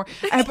radio anymore,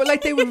 but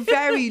like they were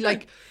very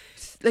like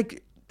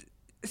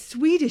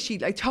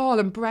Swedishy, like tall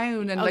and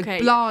brown and like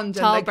blonde,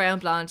 tall, and like brown,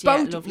 blonde,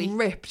 both lovely,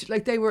 ripped.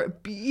 Like they were a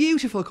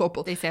beautiful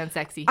couple. They sound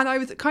sexy, and I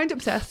was kind of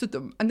obsessed with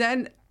them. And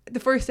then the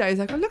first day I was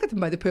like, oh, look at them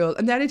by the pool,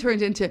 and then it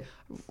turned into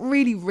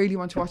really, really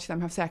want to watch them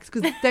have sex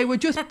because they were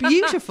just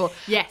beautiful.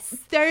 Yes,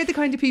 they're the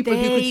kind of people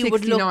who could 69.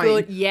 Would look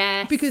good.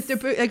 Yes, because they're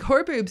like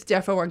her boobs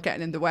defo weren't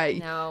getting in the way.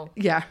 No,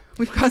 yeah,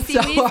 we've gone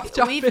off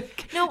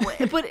topic. No,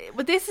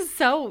 but this is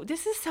so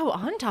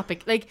on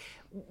topic. Like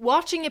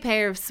watching a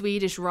pair of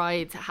Swedish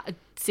rides at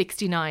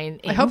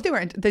 69. I hope they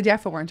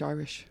defo weren't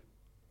Irish.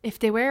 If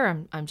they were,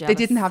 I'm jealous. They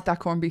didn't have that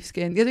corned beef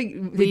skin. I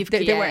think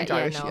they weren't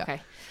Irish. No, okay.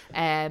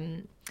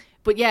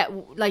 But yeah,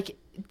 like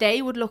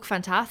they would look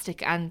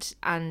fantastic, and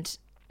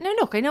now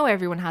look, I know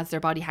everyone has their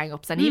body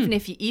hang-ups, and even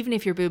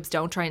if your boobs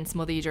don't try and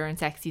smother you during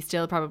sex, you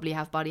still probably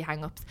have body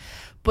hang-ups.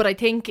 But I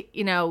think,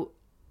 you know,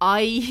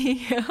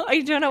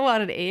 I don't know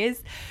what it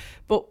is,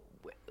 but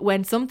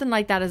when something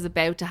like that is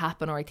about to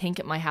happen, or I think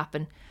it might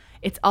happen,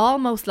 it's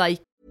almost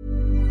like.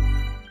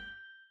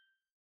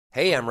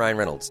 Hey, I'm Ryan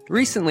Reynolds.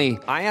 Recently,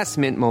 I asked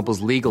Mint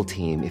Mobile's legal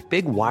team if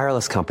big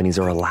wireless companies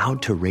are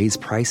allowed to raise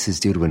prices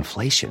due to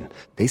inflation.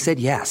 They said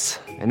yes.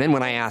 And then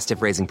when I asked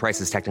if raising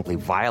prices technically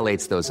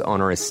violates those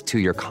onerous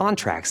 2-year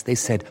contracts, they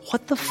said,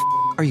 what the f***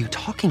 are you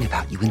talking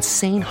about, you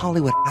insane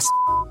Hollywood ass f-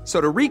 So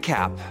to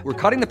recap, we're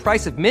cutting the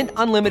price of Mint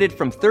Unlimited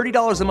from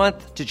 $30 a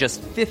month to just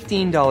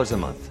 $15 a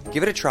month.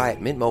 Give it a try at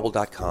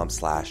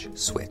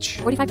mintmobile.com/switch.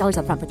 $45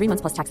 up front for 3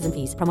 months plus taxes and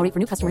fees. Promo rate for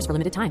new customers for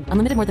limited time.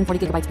 Unlimited more than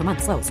 40 gigabytes per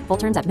month. Slows full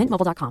terms at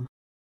mintmobile.com.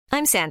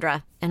 I'm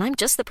Sandra, and I'm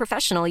just the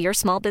professional your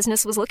small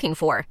business was looking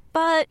for.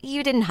 But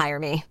you didn't hire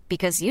me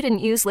because you didn't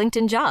use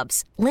LinkedIn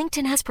Jobs.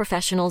 LinkedIn has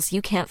professionals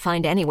you can't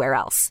find anywhere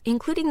else,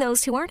 including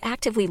those who aren't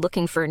actively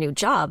looking for a new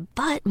job,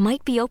 but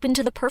might be open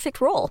to the perfect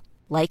role,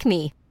 like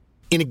me.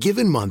 In a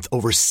given month,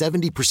 over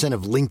 70%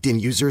 of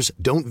LinkedIn users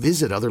don't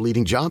visit other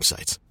leading job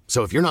sites.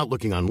 So if you're not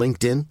looking on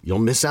LinkedIn, you'll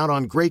miss out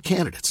on great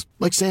candidates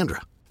like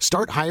Sandra.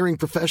 Start hiring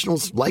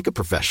professionals like a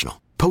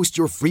professional. Post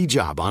your free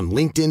job on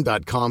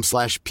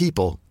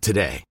linkedin.com/people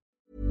today.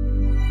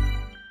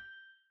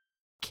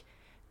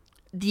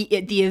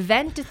 The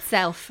event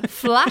itself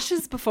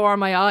flashes before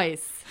my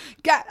eyes.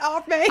 Get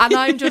off me! And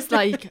I'm just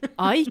like,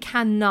 I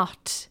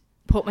cannot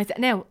put myself.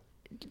 Now,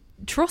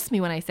 trust me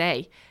when I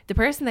say, the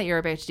person that you're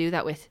about to do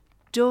that with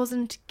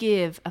doesn't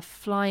give a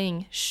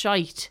flying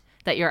shite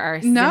that your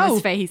arse is in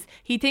his face.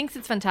 He thinks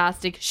it's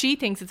fantastic. She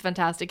thinks it's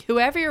fantastic.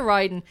 Whoever you're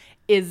riding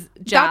is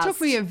jazzed. That took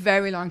me a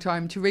very long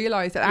time to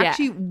realise that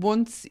actually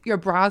once your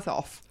bra's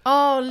off.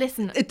 Oh,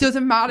 listen. It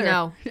doesn't matter.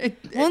 No.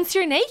 Once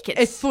you're naked.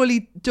 It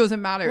fully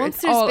doesn't matter. Once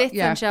there's bits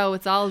and show,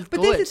 it's all But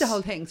good. this is the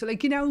whole thing. So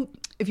like, you know,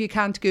 if you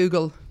can't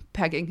Google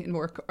pegging in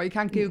work, or you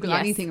can't Google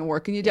anything in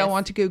work, and you don't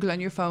want to Google on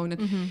your phone,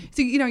 and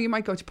so you know, you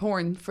might go to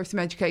porn for some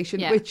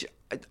education, which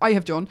I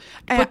have done.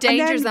 But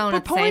danger zone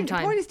at the same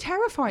time. Porn is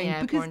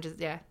terrifying because porn just,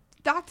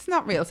 that's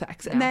not real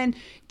sex. No. And then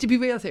to be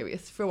real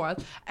serious for a while,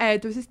 there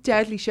was this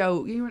deadly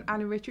show. You know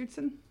Anna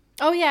Richardson?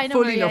 Oh yeah, I know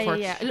Fully her. Love her.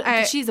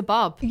 Yeah. She's a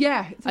bob.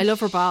 Yeah, so I love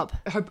her bob.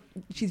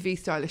 She's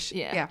V-stylish.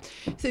 Yeah.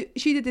 So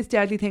she did this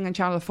deadly thing on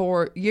Channel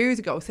 4 years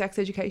ago, sex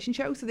education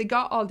show. So they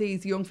got all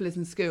these young fellas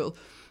in school,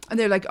 and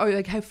they're like, "Oh,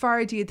 like how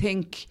far do you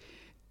think?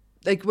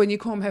 Like when you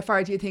come, how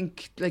far do you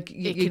think like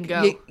it can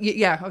go?"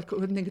 Yeah, I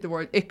couldn't think of the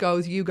word. It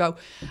goes, you go,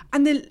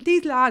 and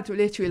these lads were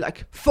literally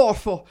like 4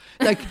 foot,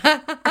 like I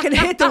can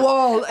hit the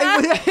wall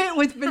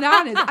with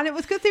bananas, and it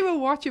was because they were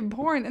watching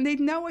porn and they'd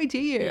no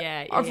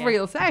idea of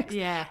real sex.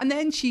 Yeah, and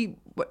then she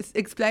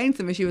explained to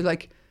them, and she was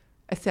like,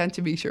 a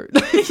centimetre.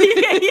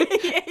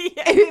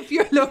 If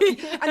you're lucky.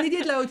 And they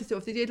did loads of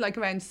stuff. They did like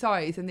around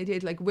size, and they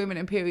did like women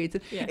and periods.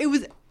 It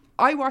was.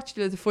 I watched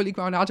it as a fully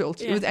grown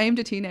adult. It was aimed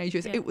at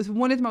teenagers. It was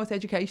one of the most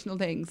educational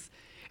things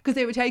because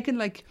they were taking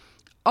like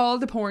all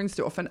the porn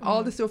stuff and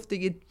all the stuff that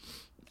you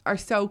are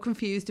so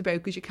confused about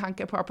because you can't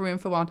get proper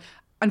info on,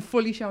 and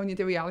fully showing you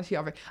the reality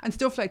of it and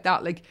stuff like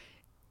that. Like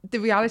the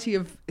reality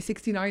of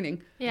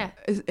 69ing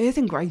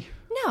isn't great.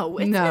 No,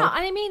 it's not.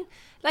 And I mean,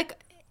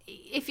 like,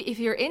 if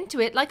you're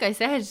into it, like I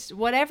said,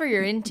 whatever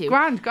you're into,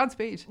 grand,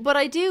 Godspeed. But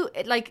I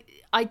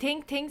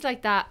think things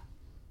like that,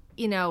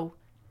 you know,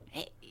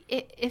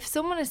 if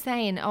someone is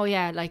saying, oh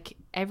yeah, like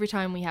every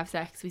time we have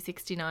sex we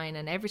 69,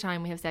 and every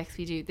time we have sex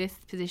we do this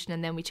position,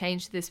 and then we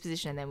change to this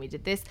position, and then we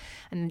did this,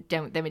 and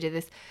then we did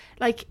this.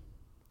 Like,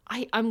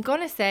 I'm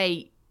gonna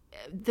say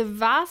the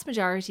vast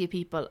majority of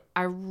people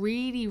are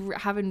really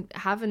having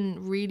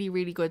really,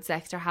 really good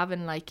sex. They're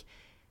having, like,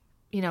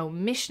 you know,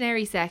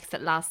 missionary sex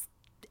that lasts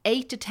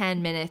 8 to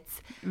 10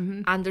 minutes,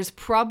 and there's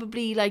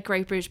probably like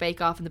Great British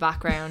Bake Off in the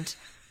background.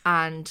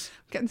 And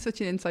getting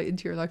such an insight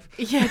into your life.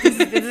 Yeah,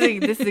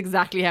 this is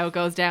exactly how it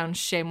goes down.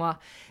 Chez moi.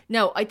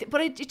 No, do you know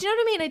what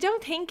I mean? I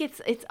don't think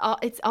it's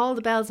all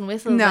the bells and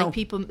whistles like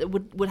people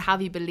would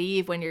have you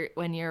believe when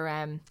you're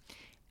in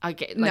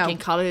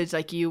college,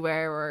 like you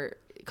were, or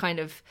kind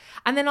of.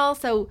 And then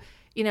also,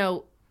 you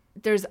know,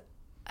 there's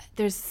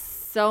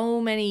so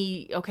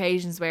many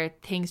occasions where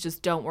things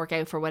just don't work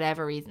out for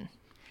whatever reason.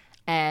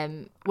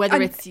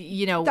 Whether it's,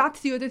 you know,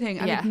 that's the other thing,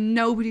 and like,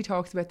 nobody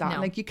talks about that.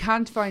 No. Like, you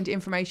can't find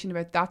information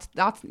about that.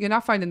 That's you're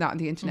not finding that on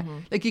the internet.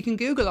 Like, you can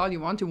Google all you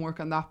want and work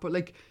on that, but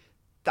like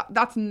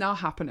that's not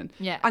happening.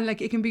 Yeah. And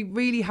like, it can be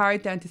really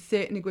hard then to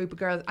sit in a group of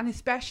girls, and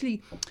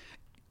especially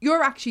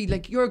you're actually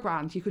like, you're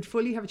grand. You could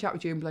fully have a chat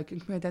with you and be like,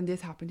 come here, then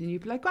this happened, and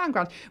you'd be like, grand.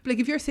 But like,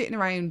 if you're sitting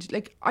around,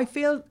 like, I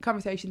feel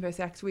conversations about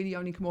sex really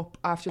only come up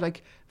after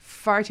like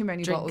far too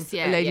many bottles,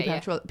 Lady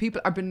Petrol.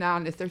 People are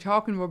bananas. They're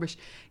talking rubbish.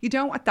 You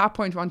don't at that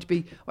point want to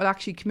be, well,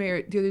 actually, come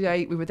here. The other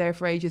day we were there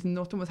for ages and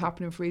nothing was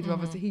happening for either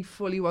of us. He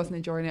fully wasn't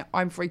enjoying it.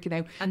 I'm freaking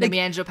out. And like, then we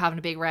ended up having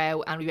a big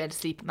row, and we went to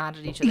sleep mad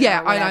at each other.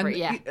 Yeah, or whatever.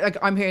 Like,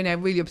 I'm here now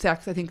really upset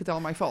because I think it's all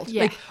my fault.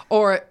 Yeah. Like,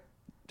 or,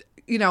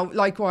 you know,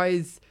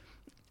 likewise.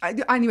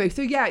 Anyway,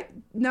 so yeah,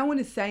 no one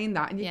is saying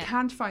that, and you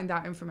can't find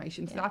that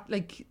information. So that,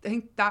 like, I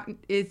think that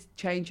is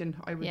changing.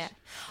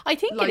 I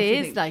think it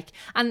is like,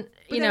 and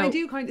but you know, I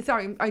do kind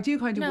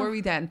of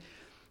worry then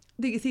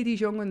that you see these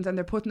young ones and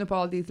they're putting up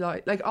all these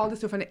like all the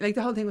stuff, and like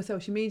the whole thing with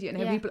social media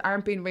and how people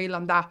aren't being real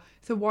on that.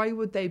 So why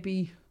would they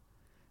be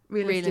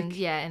realistic?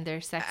 In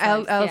their sex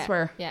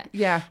elsewhere?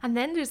 Yeah. And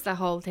then there's the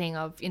whole thing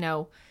of, you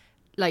know,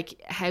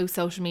 like how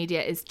social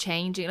media is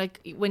changing.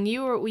 Like when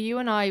you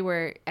and I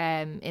were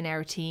in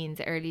our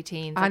early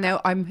teens. I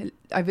know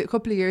I've a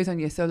couple of years on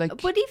you, so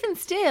like. But even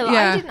still,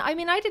 I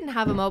didn't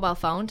have a mobile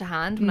phone to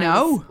hand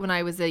when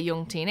I was a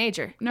young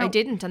teenager. No. I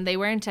didn't, and they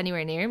weren't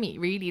anywhere near me,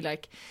 really.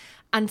 Like,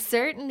 and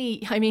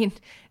certainly, I mean,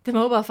 the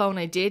mobile phone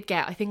I did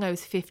get, I think I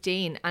was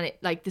 15, and it,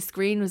 like, the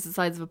screen was the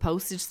size of a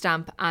postage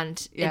stamp,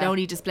 and it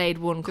only displayed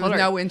one colour. There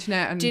was no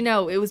internet. And do you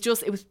know, it was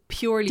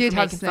purely for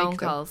making phone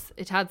calls.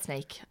 It had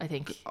Snake, I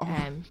think.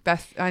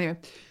 Best, anyway.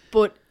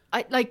 But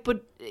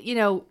you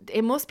know,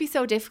 it must be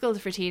so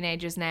difficult for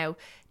teenagers now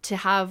to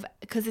have,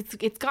 because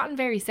it's gotten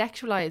very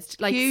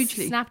sexualised. Like,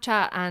 hugely.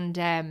 Snapchat and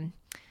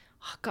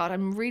oh God,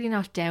 I'm really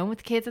not down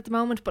with kids at the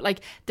moment, but like,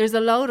 there's a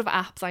load of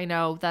apps I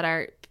know that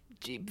are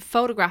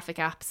photographic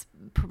apps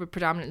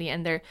predominantly,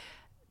 and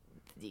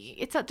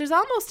there's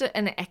almost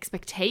an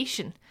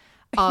expectation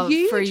of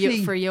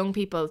for young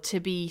people to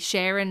be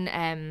sharing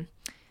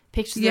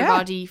pictures of their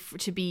body,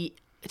 to be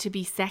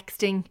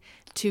sexting,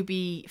 to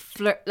be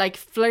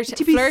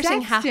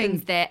flirting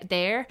happens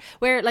there,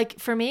 where, like,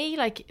 for me,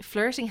 like,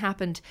 flirting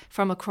happened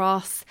from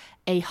across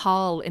a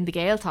hall in the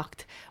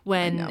Gaeltacht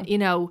when, you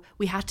know,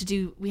 we had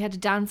to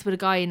dance with a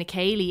guy in a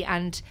céilí,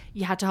 and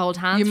you had to hold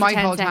hands for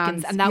 10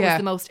 seconds, and that was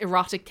the most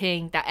erotic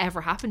thing that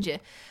ever happened to you,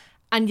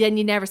 and then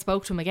you never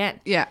spoke to him again.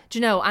 Do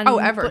you know? And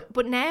ever.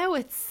 But now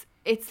it's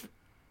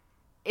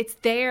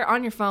there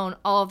on your phone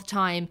all the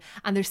time,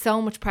 and there's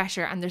so much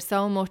pressure, and there's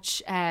so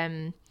much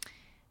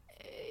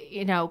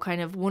you know,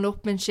 kind of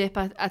one-upmanship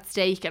at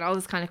stake, and all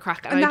this kind of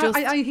crack. And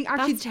I think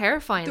actually that's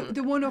terrifying.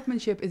 The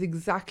one-upmanship is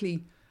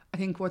exactly, I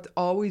think, what's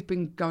always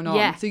been going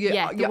on. So you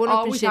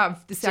always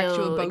have the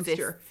sexual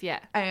boaster.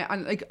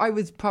 And like, I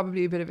was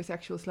probably a bit of a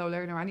sexual slow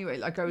learner anyway.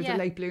 Like, I was a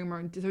late bloomer,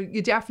 and so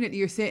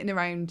you're sitting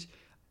around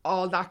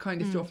all that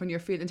kind of stuff, and you're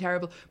feeling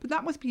terrible. But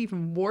that must be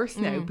even worse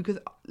now, because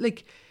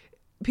like,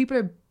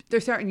 they're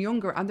starting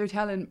younger, and they're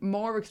telling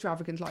more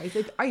extravagant lies.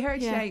 Like, I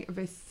heard today of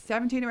a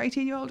 17 or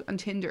 18 year old on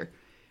Tinder.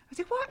 I was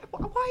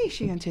like, why is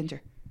she on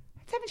Tinder?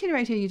 At 17 or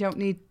 18, you don't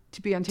need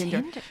to be on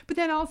Tinder. But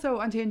then also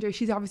on Tinder,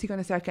 she's obviously going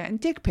to start getting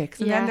dick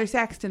pics, and then they're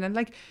sexting, and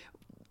like,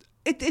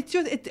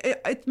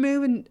 it's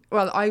moving.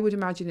 Well, I would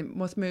imagine it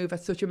must move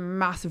at such a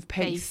massive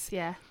pace.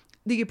 That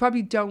you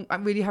probably don't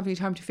really have any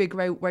time to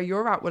figure out where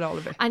you're at with all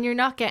of it. And you're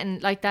not getting,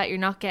 like that, you're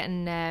not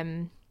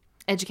getting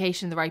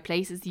education in the right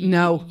places.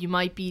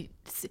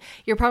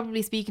 You're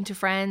probably speaking to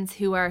friends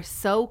who are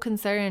so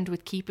concerned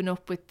with keeping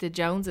up with the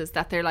Joneses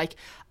that they're like,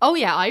 oh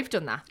yeah, I've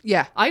done that.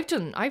 I've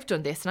done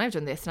this, and I've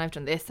done this, and I've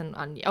done this, and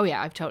oh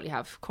yeah, I totally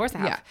have. Of course I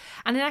have.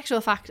 And in actual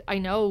fact, I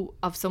know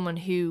of someone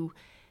who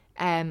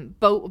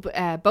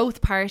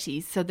both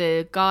parties, so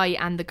the guy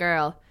and the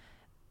girl,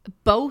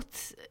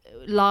 both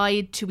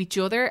lied to each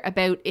other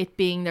about it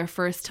being their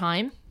first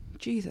time.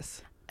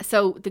 Jesus.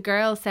 So the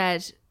girl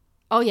said,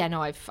 oh yeah,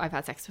 no, I've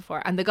had sex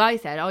before. And the guy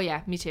said, oh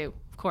yeah, me too,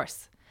 of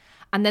course.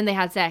 And then they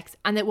had sex.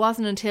 And it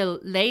wasn't until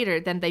later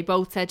then they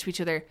both said to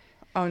each other,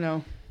 oh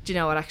no, do you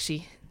know what,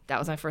 actually, that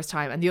was my first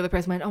time. And the other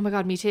person went, oh my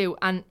God, me too.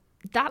 And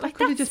that like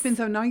could have that's- just been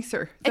so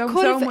nicer. It So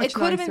could have much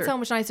been nicer. so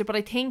much nicer, but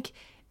I think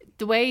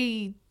the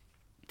way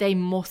they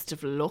must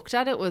have looked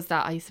at it was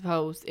that I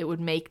suppose it would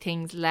make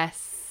things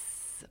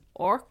less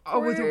awkward. Oh,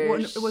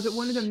 was it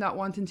one of them not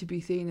wanting to be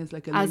seen as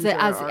like a As loser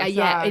a- as- or yeah, sad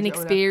or whatever?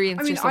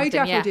 inexperienced I mean, or something,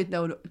 I yeah.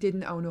 definitely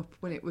didn't own up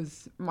when it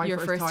was my Your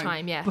first first time.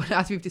 time, yeah. But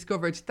as we've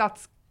discovered,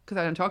 that's because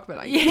I don't talk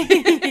about it.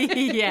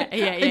 yeah,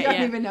 I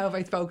don't even know if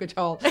I spoke at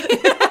all.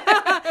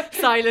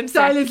 Silent sex.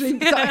 Silently,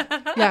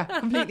 yeah,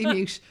 completely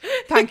mute.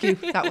 Thank you.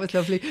 That was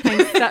lovely.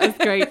 That was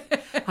great.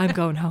 I'm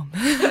going home.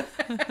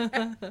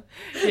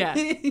 Yeah.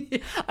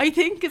 I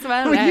think as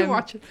well. Were you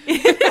watching?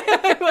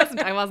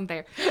 I wasn't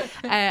there.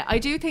 I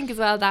do think as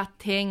well that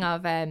thing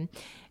of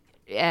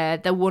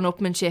the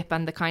one-upmanship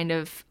and the kind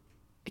of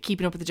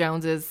keeping up with the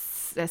Joneses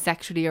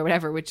sexually or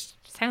whatever, which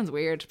sounds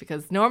weird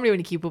because normally when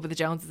you keep up with the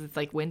Joneses it's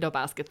like window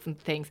baskets and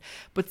things,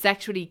 but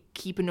sexually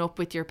keeping up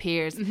with your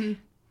peers,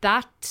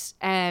 that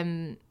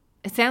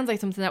it sounds like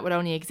something that would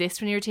only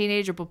exist when you're a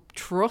teenager, but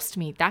trust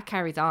me, that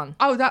carries on.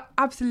 Oh, that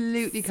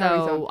absolutely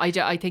carries on. So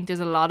I think there's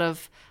a lot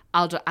of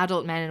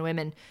adult men and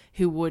women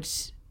who would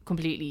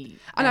completely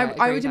And I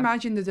agree would with that.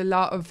 imagine there's a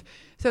lot of,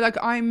 so like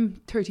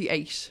I'm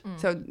 38,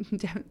 so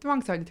the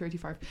wrong side of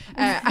 35.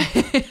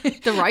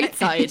 The right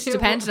side,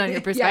 depending on your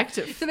Yeah.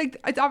 perspective. So like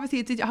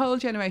it's a whole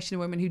generation of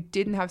women who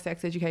didn't have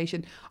sex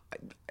education.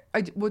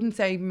 I wouldn't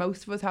say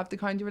most of us have the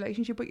kind of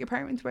relationship with your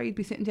parents where you'd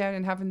be sitting down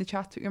and having the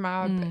chats with your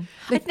mum.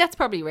 I think that's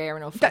probably rare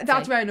enough. I'd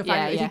That's say. rare enough. Yeah,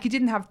 Anyway. yeah. Like you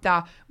didn't have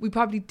that. We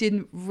probably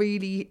didn't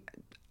really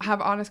have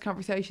honest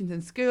conversations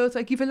in schools.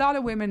 Like you've a lot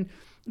of women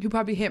who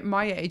probably hit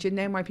my age and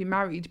now might be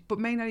married, but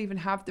may not even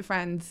have the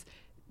friends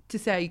to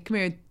say, "Come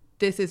here,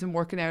 this isn't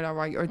working out all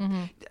right." Or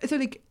so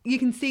like you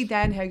can see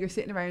then how you're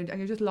sitting around and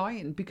you're just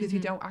lying because you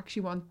don't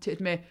actually want to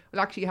admit,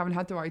 well, actually you haven't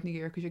had the ride in a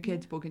year because your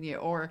kid's bugging you,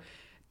 or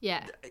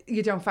Yeah.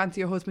 you don't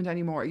fancy your husband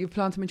anymore. You've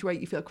planned so much weight,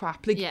 you feel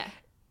crap. Like, Yeah.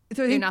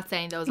 so I You're think- not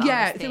saying those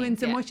yeah. honest So in things,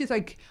 so yeah. much as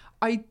like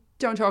I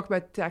don't talk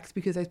about sex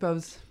because I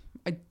suppose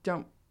I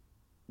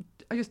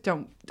just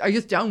don't. I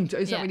just don't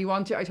Yeah. really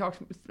want to. I talk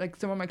to like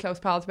some of my close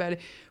pals about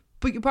it,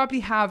 but you probably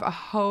have a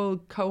whole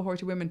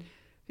cohort of women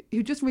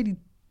who just really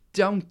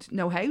don't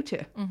know how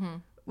to,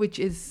 which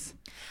is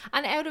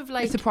And out of a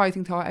like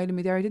surprising thought out of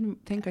me there. I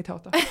didn't think I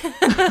thought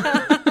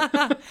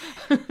that.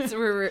 so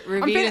we're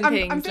revealing things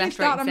I'm left, finished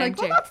right, that. and I'm like,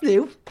 centre. well, that's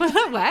new.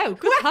 Wow,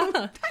 good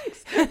on.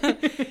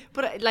 Thanks.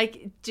 But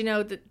like, do you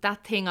know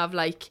that thing of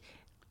like,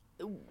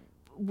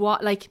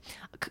 what like,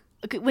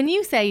 when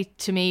you say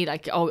to me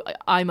like, "Oh,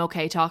 I'm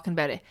okay talking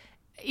about it,"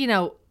 you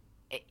know,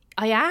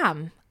 I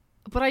am,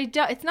 but I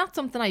don't. It's not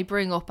something I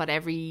bring up at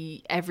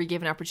every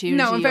given opportunity.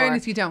 No, in or-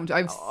 fairness, you don't.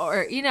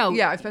 or you know,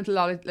 yeah, I've spent a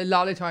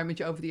lot of time with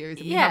you over the years,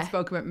 and we Yeah. have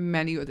spoken about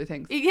many other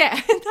things. yeah.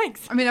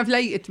 Thanks. I mean, of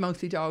late it's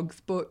mostly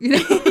dogs, but you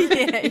know.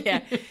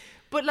 yeah.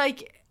 But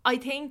like, I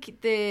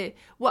think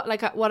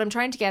what I'm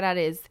trying to get at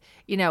is,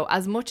 you know,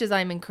 as much as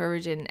I'm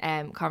encouraging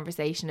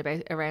conversation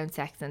around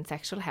sex and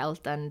sexual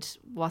health and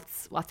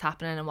what's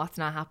happening and what's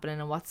not happening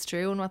and what's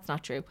true and what's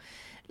not true,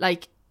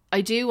 like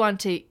I do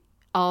want to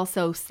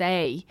also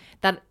say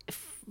that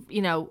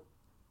you know,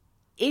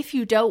 if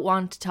you don't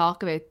want to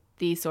talk about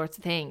these sorts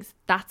of things,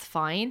 that's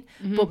fine,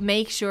 but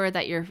make sure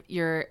that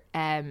you're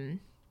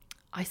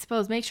I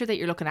suppose make sure that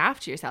you're looking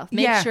after yourself.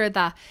 Make Yeah. sure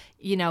that,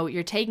 you know,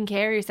 you're taking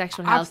care of your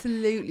sexual health.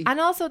 Absolutely. And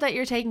also that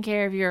you're taking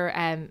care of your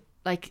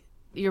like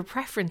your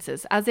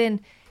preferences. As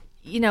in,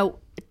 you know,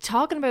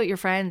 talking about your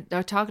friend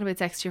or talking about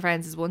sex to your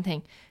friends is one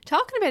thing.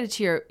 Talking about it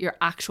to your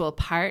actual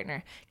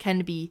partner can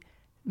be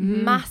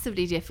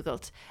massively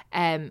difficult.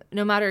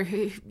 No matter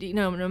who, you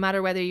know, no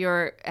matter whether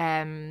you're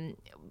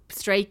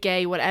straight,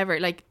 gay, whatever,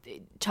 like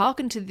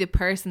talking to the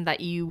person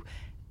that you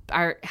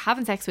are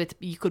having sex with,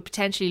 you could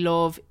potentially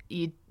love,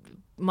 you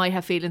might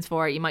have feelings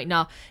for, you might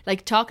not,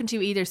 like talking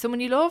to either someone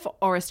you love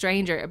or a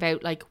stranger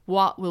about like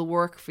what will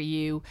work for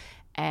you,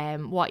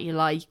 what you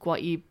like,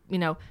 what you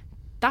know,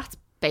 that's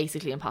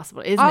basically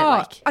impossible, isn't it?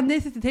 Like, and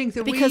this is the thing.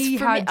 So because we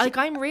for had me, like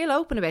I'm real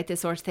open about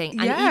this sort of thing,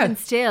 and Yeah. even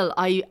still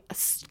I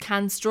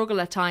can struggle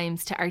at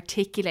times to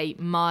articulate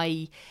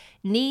my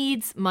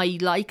needs, my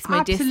likes, my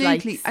absolutely.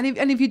 dislikes.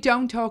 And if you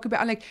don't talk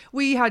about, and like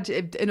we had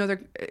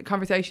another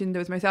conversation. There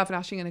was myself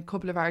and Aisling and a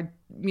couple of our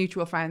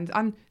mutual friends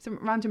and some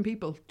random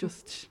people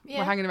just Yeah.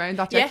 were hanging around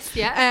that day. Yes,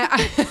 yeah.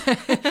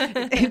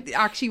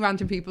 Actually,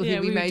 random people Yeah,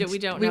 who we we made.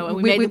 don't know, and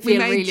we made them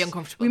feel really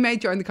uncomfortable. We made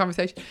during the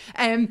conversation.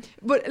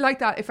 But like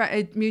that, if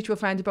a mutual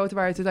friend of both of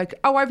ours was like,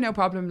 "Oh, I've no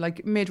problem,"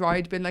 like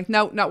mid-ride, been like,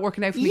 "No, not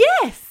working out for me."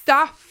 Yes.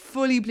 That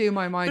fully blew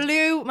my mind.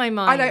 Blew my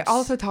mind. And I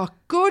also thought,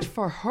 good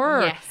for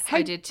her. Yes,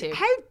 I did too.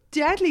 How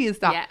deadly is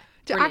that? Yeah,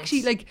 to brilliant.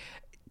 actually like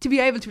to be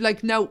able to be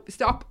like, no,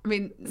 stop. I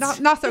mean,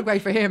 not so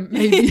great for him,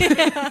 maybe.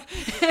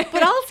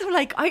 But also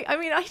like I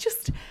mean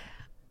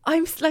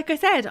I'm like I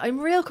said, I'm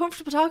real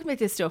comfortable talking about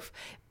this stuff,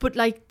 but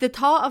like the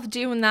thought of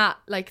doing that,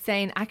 like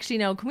saying, actually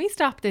no, can we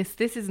stop this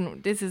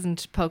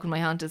isn't poking my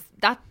haunches,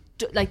 that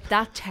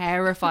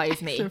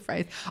terrifies me. It's a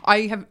phrase.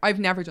 I've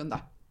never done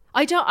that.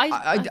 I don't.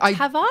 I-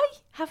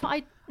 Have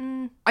I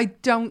I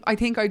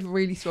think I'd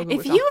really struggle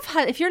with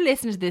that. If you're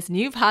listening to this and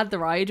you've had the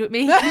ride with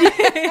me,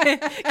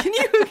 can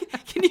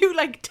you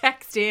like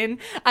text in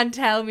and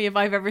tell me if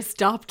I've ever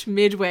stopped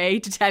midway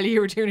to tell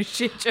you were doing a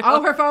shit job?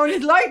 Oh, her phone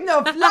is lighting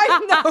up.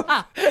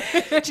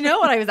 Do you know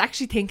what I was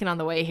actually thinking on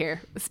the way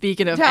here?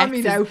 Speaking of Tell me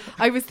exes, now.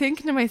 I was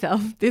thinking to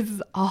myself, this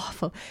is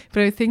awful,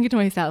 but I was thinking to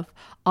myself,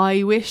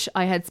 I wish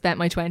I had spent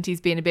my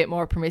 20s being a bit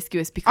more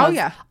promiscuous because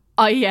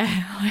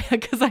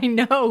because I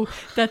know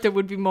that there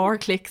would be more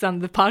clicks on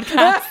the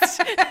podcast.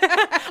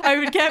 I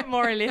would get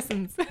more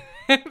listens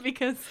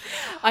because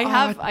I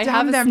have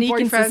a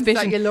sneaking suspicion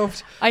that you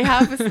loved.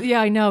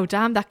 I know,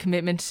 damn that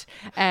commitment.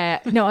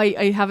 No,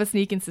 I have a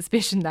sneaking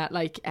suspicion that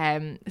like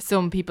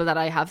some people that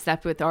I have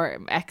slept with or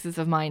exes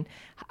of mine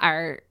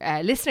are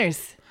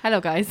listeners. Hello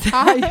guys.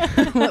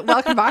 Hi.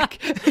 Welcome back.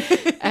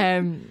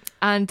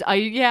 And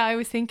I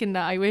was thinking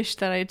that I wish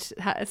that I'd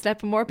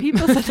slept with more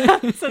people so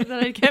that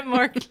I'd get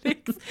more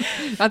clicks.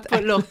 But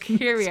look,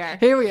 here we are.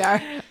 Here we are.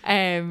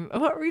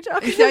 What were we talking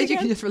about? Instead, you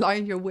can just rely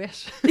on your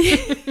wit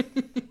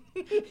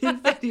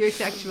instead of your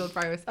sexual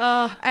prowess.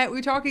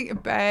 We're talking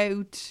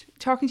about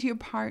talking to your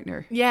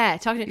partner. Yeah,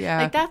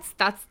 like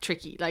that's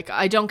tricky. Like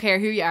I don't care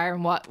who you are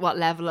and what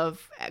level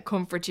of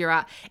comfort you're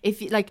at.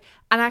 If you like,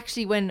 and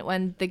actually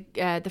when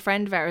the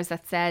friend of ours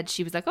that said,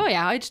 she was like, oh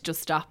yeah, I'd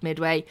just stop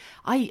midway.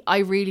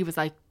 I really was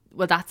like,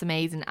 well, that's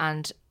amazing,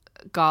 and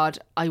God,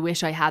 I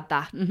wish I had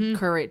that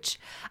courage.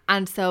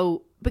 And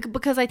so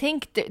because I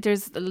think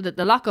there's a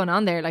lot going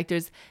on there. Like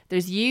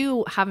there's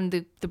you having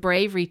the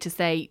bravery to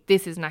say,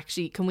 this isn't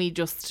actually, can we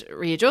just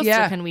readjust,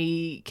 or can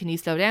you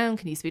slow down,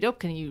 can you speed up,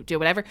 can you do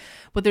whatever?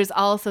 But there's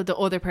also the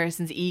other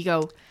person's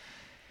ego.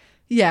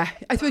 Yeah,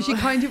 I suppose you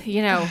kind of,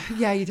 you know, you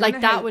don't like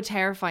know that would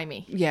terrify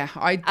me. Yeah,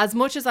 as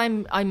much as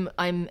I'm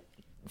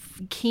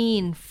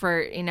keen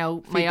for, you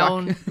know, my feedback.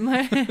 own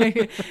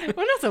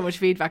well, not so much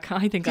feedback.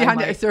 I think you hand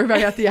out a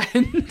survey at the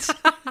end.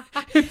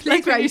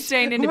 Like when you're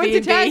staying in a 1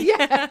 to 10, B&B.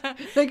 yeah,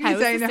 like you're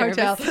staying in a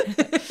hotel.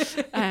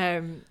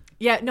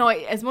 No,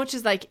 as much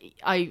as like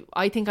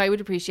I think I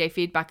would appreciate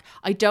feedback,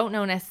 I don't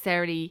know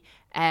necessarily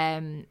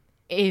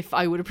if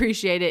I would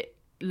appreciate it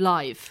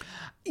live.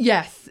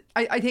 Yes,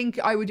 I think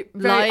I would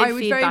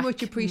very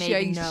much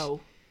appreciate,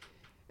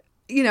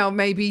 you know,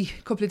 maybe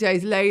a couple of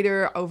days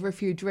later over a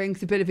few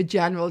drinks, a bit of a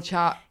general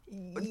chat.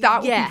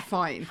 That would be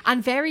fine.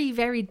 And very,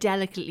 very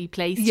delicately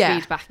placed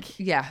feedback.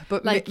 Yeah,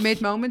 but like,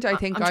 mid-moment, I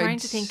think I'm trying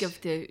to think of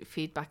the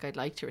feedback I'd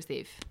like to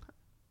receive.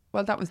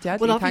 Well, that was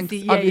deadly. Well,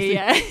 obviously.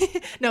 Yeah.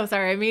 No,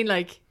 sorry, I mean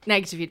like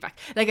negative feedback.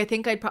 Like I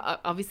think I'd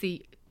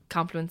obviously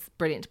compliments,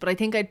 brilliant. But I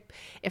think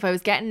if I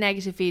was getting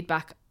negative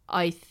feedback,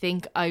 I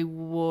think it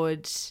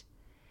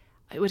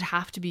would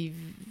have to be,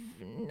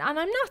 and I'm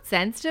not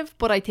sensitive,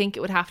 but I think it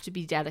would have to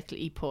be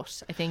delicately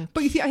put. I think.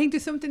 But you see, I think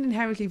there's something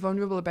inherently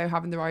vulnerable about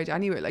having the ride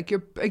anyway. Like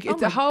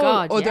it's a whole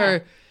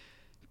other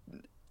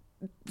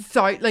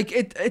side. Like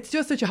it's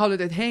just such a whole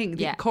other thing.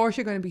 Yeah. Of course,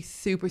 you're going to be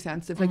super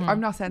sensitive. Like I'm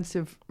not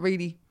sensitive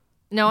really.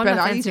 No, I'm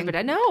not sensitive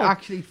about that.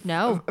 Actually,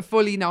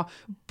 fully not.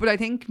 But I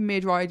think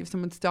mid-ride, if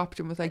someone stopped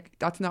and was like,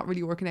 that's not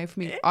really working out for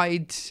me,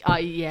 I'd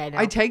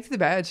take to the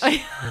bed.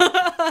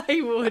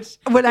 I would.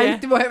 When I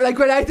the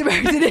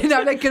person in,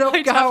 I'm like, get up,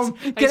 go home,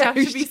 get out. I'd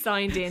have to be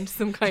signed into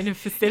some kind of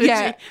facility.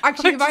 Yeah,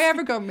 actually, if I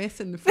ever go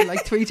missing for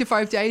like 3 to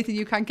 5 days and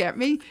you can't get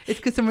me, it's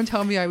because someone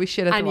told me I was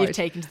shit at the ride. And you've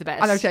taken to the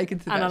bed. And I've taken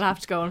to the bed. And I'll have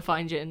to go and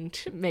find you and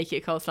make you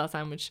a coleslaw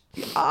sandwich.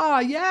 Oh,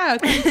 yeah,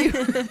 thank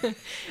you.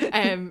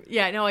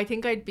 I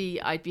think I'd be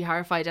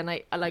horrified,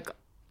 and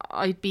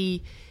I'd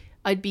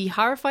be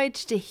horrified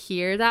to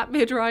hear that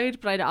mid-ride,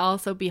 but I'd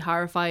also be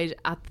horrified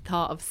at the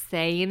thought of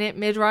saying it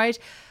mid-ride.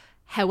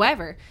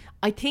 However,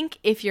 I think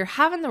if you're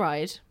having the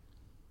ride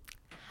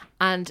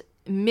and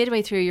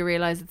midway through you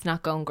realise it's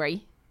not going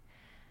great,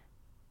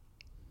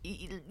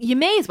 you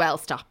may as well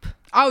stop.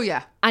 Oh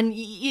yeah. And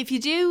if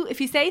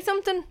you say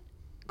something,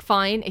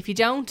 fine. If you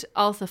don't,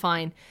 also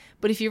fine.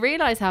 But if you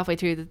realise halfway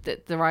through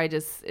that the ride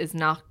is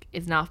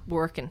not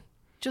working,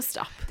 just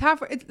stop.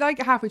 It's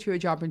like halfway through a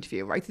job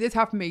interview, right? So this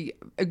happened to me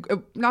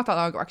not that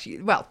long ago,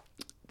 actually. Well,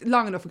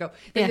 long enough ago.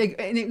 Yeah. Like,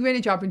 in a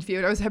job interview,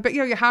 and I was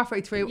you're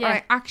halfway through, and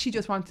I actually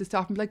just wanted to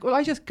stop and be like, well,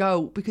 I just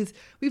go because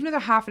we've another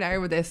half an hour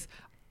with this.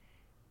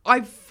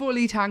 I've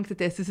fully tanked at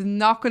this. This is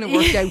not going to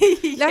work out.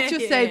 Let's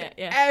just save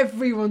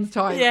everyone's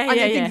time.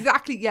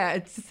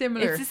 It's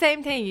similar. It's the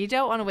same thing. You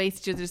don't want to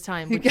waste each other's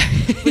time, but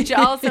you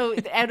also,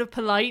 out of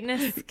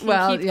politeness, keep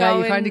going. You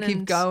kind of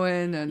keep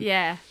going.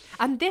 And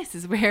and this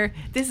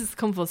is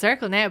come full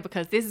circle now,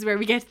 because this is where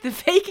we get to the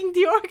faking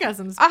the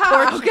orgasms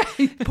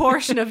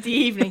portion of the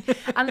evening.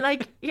 And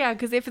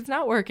because if it's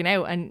not working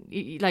out, and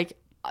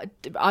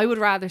I would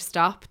rather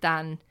stop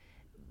than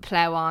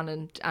plough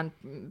on and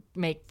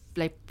make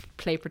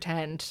play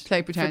pretend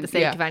for the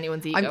sake of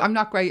anyone's ego. I'm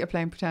not great at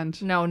playing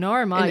pretend. No,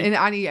 nor am I. In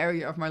any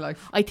area of my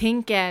life. I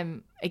think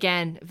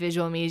again,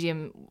 visual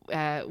medium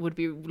would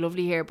be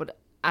lovely here, but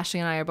Aisling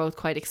and I are both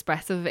quite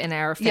expressive in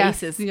our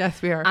faces.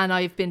 Yes, we are. And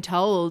I've been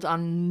told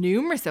on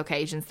numerous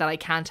occasions that I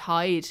can't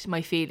hide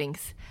my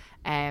feelings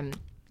on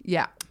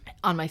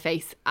my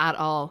face at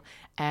all.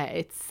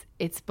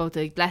 it's both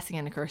a blessing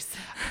and a curse.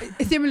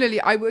 Similarly,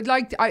 I would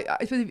like to, I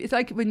suppose it's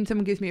like when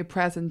someone gives me a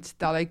present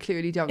that I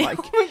clearly don't like.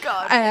 Oh my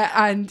God.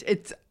 And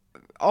it's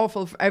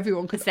awful for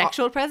everyone. A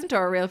sexual present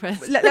or a real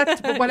present?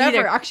 Let's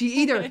whatever. Actually,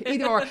 either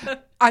or.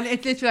 And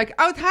it's literally like,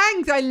 oh,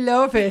 thanks, I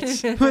love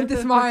it. But the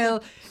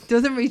smile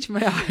doesn't reach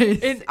my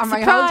eyes, and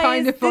my whole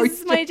tiny voice. This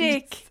is my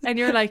dick, and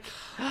you're like,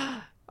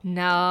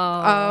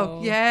 no.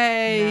 Oh,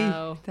 yay!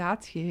 No.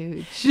 That's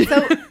huge.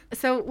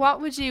 So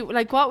what would you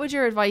like? What would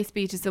your advice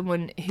be to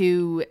someone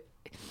who?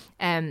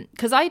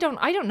 Because I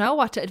don't know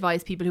what to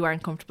advise people who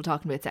aren't comfortable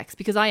talking about sex,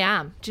 because I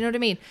am. Do you know what I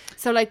mean?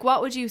 So like,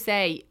 what would you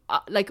say?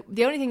 Like,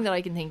 the only thing that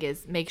I can think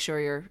is make sure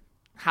you're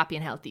happy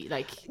and healthy.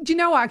 Like, do you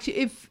know,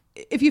 actually,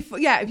 if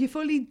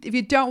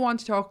you don't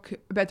want to talk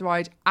about the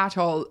ride at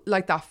all,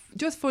 like that,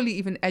 just fully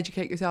even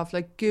educate yourself.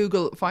 Like,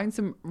 Google, find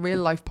some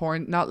real life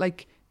porn, not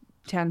like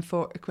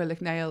 10-foot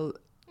acrylic nail.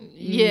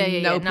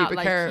 No people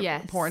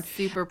care porn,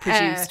 super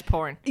produced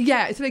porn.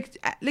 Yeah, it's like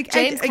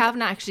James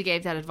Kavanagh actually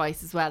gave that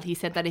advice as well. He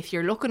said that if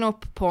you're looking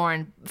up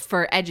porn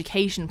for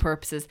education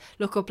purposes,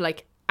 look up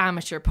like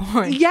amateur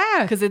porn.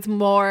 Yeah, because it's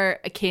more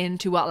akin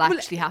to what'll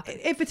actually happen.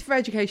 If it's for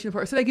educational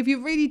purposes, so like if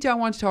you really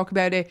don't want to talk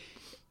about it,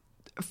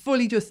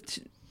 fully just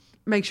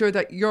make sure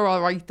that you're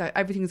all right, that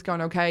everything's going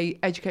okay,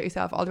 educate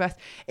yourself, all the rest.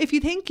 If you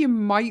think you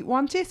might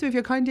want it, so if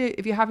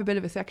you have a bit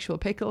of a sexual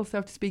pickle,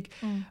 so to speak.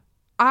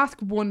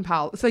 Ask one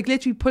pal. It's like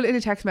literally put it in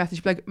a text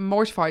message, be like,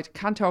 mortified,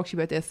 can't talk to you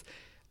about this,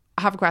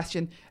 I have a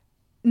question.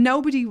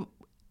 Nobody,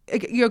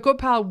 your good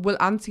pal will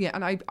answer you,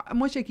 and I,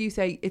 much like you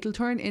say, it'll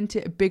turn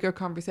into a bigger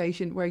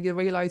conversation where you'll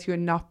realise you're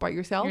not by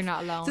yourself. You're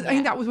not alone. So I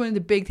think that was one of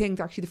the big things,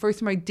 actually. The first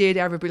time I did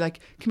ever be like,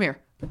 come here,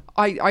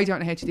 I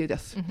don't know how to do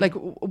this. Like,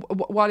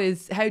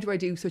 how do I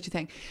do such a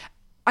thing?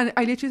 And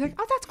I literally was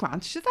like, oh, that's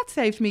grand. So that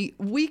saved me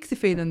weeks of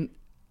feeling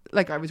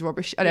like I was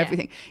rubbish at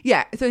everything.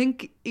 Yeah. So I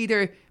think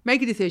either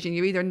make a decision.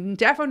 You're either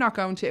definitely not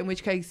going to, in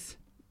which case,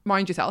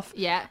 mind yourself.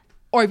 Yeah.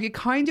 Or if you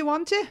kind of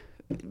want to,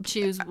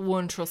 choose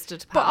one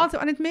trusted pal. But also,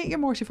 and admit you're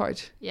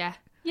mortified. Yeah.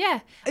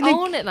 Yeah. Like,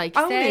 own it. Like,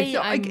 own say it. So,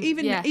 like,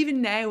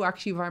 even now,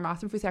 actually, if I'm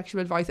asking for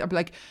sexual advice, I'd be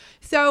like,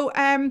 so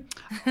I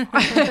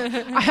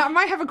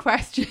might have a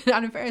question.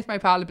 And in fairness, my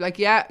pal would be like,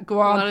 yeah,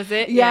 go on. What is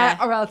it? Yeah.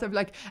 Or else I'd be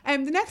like, the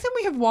next time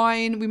we have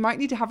wine, we might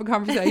need to have a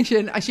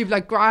conversation. And she'd be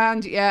like,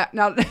 grand,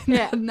 not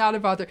a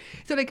bother.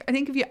 So like, I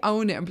think if you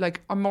own it and be like,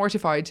 I'm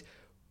mortified,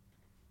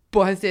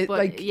 but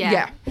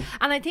yeah.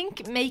 And I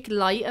think make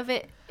light of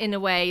it in a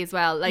way as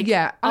well. Like,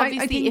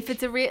 obviously, I think if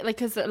it's a real, like,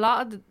 because a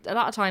lot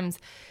of times,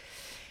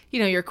 you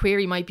know, your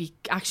query might be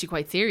actually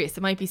quite serious.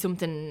 It might be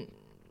something,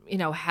 you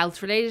know,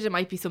 health related. It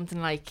might be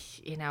something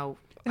like, you know,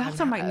 it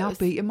also might not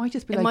be. It might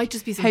just be. It might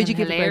just be something how'd you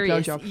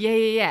hilarious. Give a great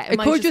blowjob? Yeah. It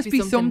could just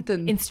be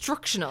something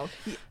instructional.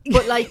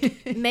 But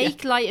like,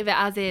 make light of it,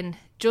 as in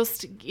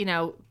just, you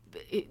know,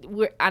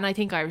 and I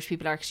think Irish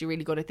people are actually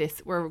really good at this.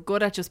 We're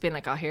good at just being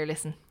like, oh, here,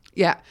 listen.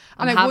 Yeah,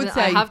 and I would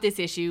say I have this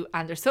issue,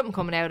 and there's something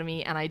coming out of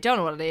me, and I don't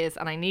know what it is,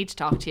 and I need to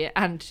talk to you.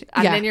 And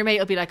then your mate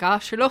will be like, "Oh,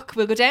 sure, look,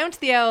 we'll go down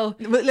to the L.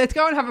 Let's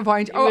go and have a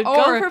pint. We'll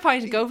go for a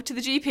pint and go to the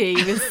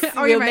GP.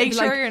 We'll make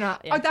sure you're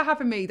not. Yeah. Oh, that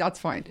happened to me. That's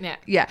fine.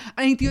 Yeah.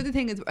 I think the other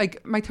thing is,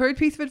 like, my third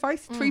piece of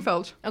advice,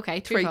 threefold. Okay,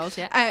 threefold.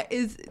 Yeah,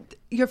 is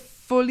you're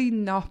fully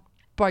not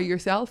by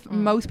yourself.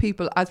 Most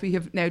people, as we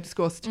have now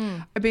discussed,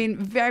 are being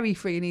very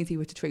free and easy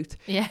with the truth.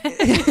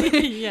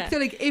 Yeah. So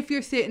like, if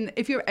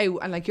you're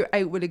out and like you're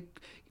out with a,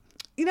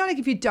 you know, like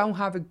if you don't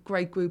have a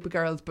great group of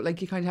girls, but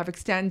like you kind of have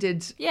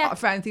extended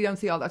friends you don't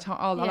see all that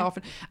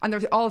often, and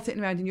they're all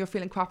sitting around and you're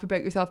feeling crap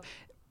about yourself,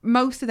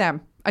 most of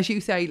them, as you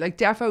say, like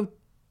defo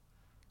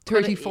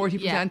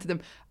 30-40% of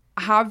them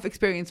have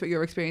experienced what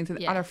you're experiencing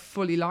and are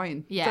fully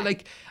lying. So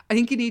like, I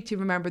think you need to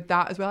remember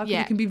that as well.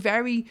 You can be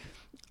very,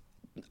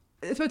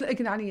 I suppose, like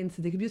in any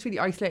instance, it can be just really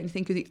isolating to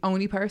think you're the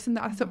only person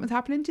that something's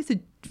happening to. So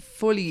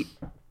fully,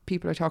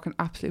 people are talking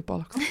absolute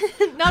bollocks.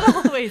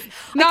 Not always.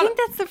 I think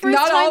that's the first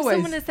time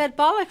someone has said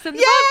bollocks in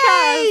the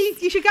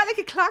podcast. You should get like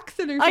a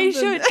klaxon or something. I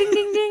should. Ding,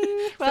 ding,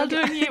 ding. Well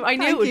done, you. I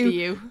knew it would be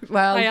you.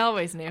 Well, I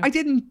always knew. I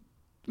didn't.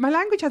 My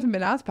language hasn't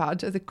been as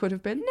bad as it could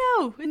have been.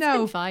 No, it's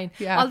been fine.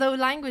 Yeah. Although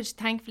language,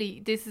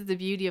 thankfully, this is the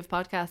beauty of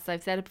podcasts.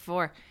 I've said it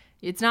before.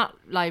 It's not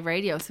live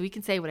radio, so we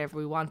can say whatever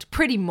we want,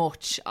 pretty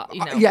much.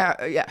 You know.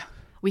 Yeah.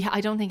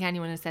 I don't think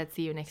anyone has said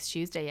see you next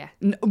Tuesday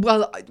yet.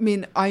 Well, I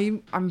mean,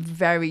 I'm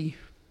very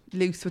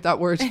loose with that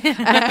word,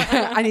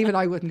 and even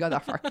I wouldn't go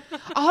that far.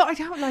 I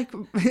don't like.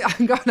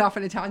 I'm going off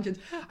on a tangent.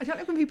 I don't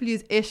like when people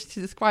use "it"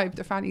 to describe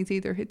their fannies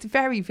either. It's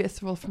very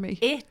visceral for me.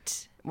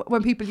 It.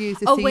 When people use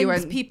the C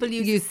word, people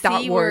use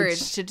that word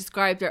to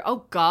describe their.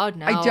 Oh God,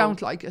 no! I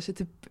don't like it.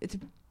 It's a.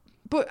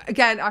 But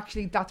again,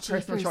 actually, that's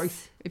personal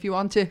choice. If you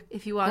want to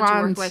to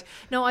work with.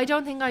 No, I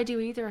don't think I do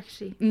either.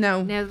 Actually,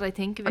 no. Now that I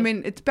think of it, I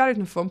mean, it's better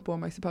than Frump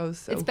Bum, I suppose.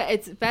 So. It's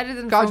better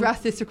than. God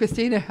rest Sister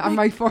Christina and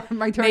my third.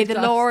 May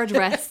the Lord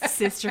rest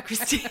Sister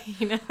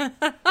Christina.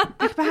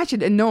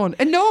 Imagine a nun.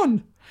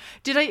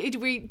 The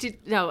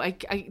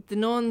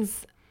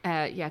nuns.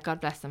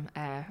 God bless them,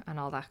 and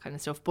all that kind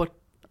of stuff. But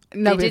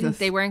No business.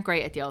 They weren't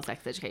great at the old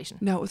sex education.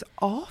 No, it was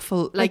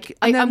awful. Like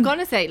and then- I'm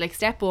gonna say, like,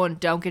 step one,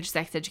 don't get your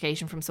sex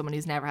education from someone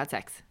who's never had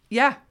sex.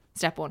 Yeah.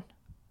 Step one.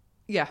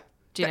 Yeah.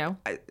 Do you know?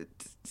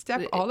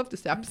 All of the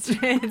steps.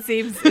 it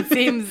seems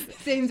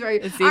Seems very.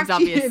 It seems actually,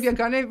 obvious. if you're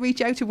gonna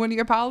reach out to one of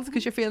your pals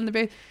because you're feeling a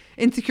bit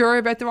insecure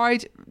about the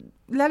ride,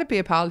 let it be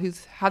a pal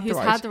who's had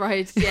the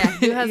ride. Yeah,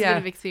 who has a Yeah. bit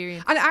of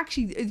experience. And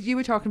actually, you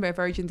were talking about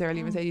virgins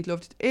earlier and said you'd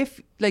love to.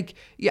 If like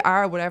you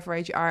are whatever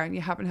age you are and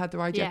you haven't had the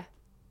ride Yeah. yet,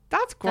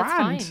 that's grand.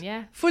 That's fine,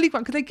 yeah. Fully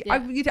grand. Because like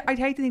Yeah. I'd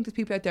hate to think there's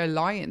people out there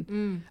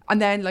lying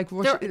and then like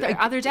rush. There like,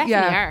 definitely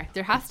yeah. are.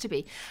 There has to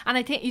be. And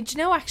I think, do you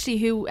know actually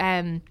who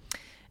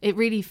it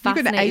really You're going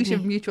to fascinated out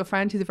a me? mutual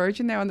friend who's a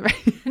virgin now on the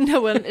radio.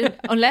 No, well,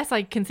 unless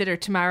I consider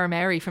Tamara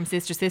Mary from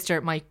Sister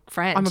my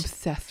friend. I'm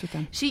obsessed with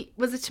them.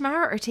 Was it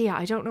Tamara or Tia?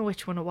 I don't know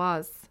which one it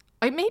was.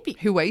 Maybe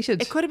Who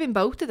waited? it could have been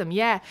both of them.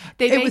 Yeah,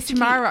 It was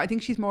Tamara. I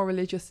think she's more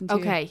religious than Tia.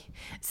 Okay,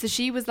 so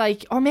she was like,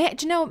 do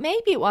you know,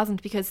 maybe it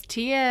wasn't, because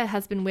Tia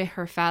has been with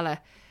her fella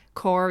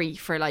Corey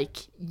for like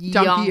Donkey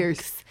yonks.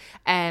 years.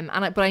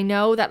 But I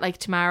know that like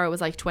Tamara was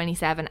like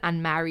 27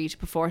 and married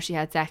before she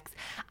had sex,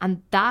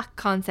 and that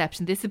concept,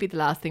 and this will be the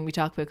last thing we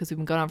talk about because we've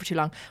been going on for too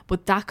long,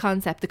 but that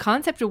concept, the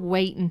concept of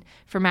waiting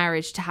for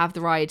marriage to have the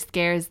ride,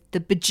 scares the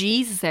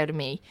bejesus out of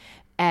me.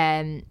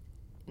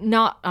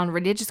 Not on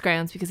religious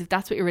grounds, because if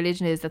that's what your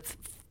religion is, that's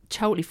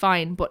totally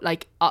fine, but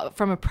like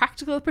from a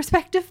practical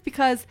perspective,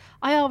 because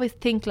I always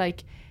think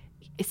like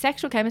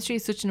sexual chemistry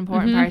is such an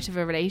important part of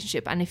a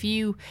relationship, and if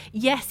you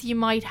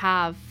might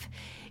have,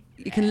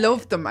 You can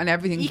love them and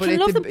everything, you but can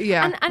it's love them,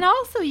 yeah. and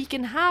also you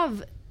can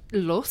have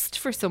lust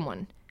for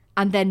someone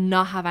and then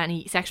not have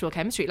any sexual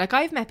chemistry. Like,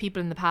 I've met people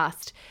in the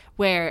past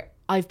where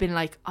I've been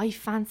like, I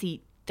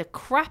fancy the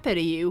crap out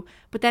of you,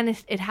 but then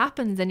it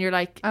happens and you're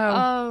like,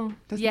 oh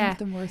there's yeah,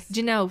 nothing worse. do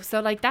you know? So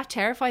like that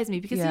terrifies me,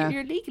 because Yeah.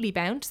 you're legally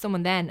bound to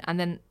someone then, and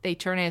then it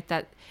turns out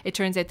that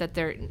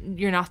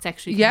you're not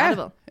sexually Yeah,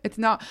 compatible. it's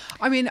not.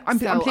 I mean, I'm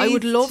So I would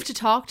pleased. love to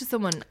talk to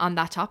someone on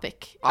that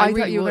topic. I thought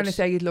really you were would. going to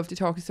say you'd love to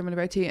talk to someone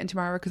about Tia and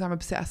Tamara, because I'm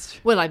obsessed.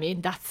 Well, I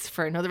mean, that's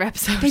for another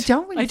episode. They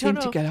don't really I don't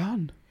seem to know. get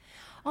on.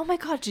 Oh my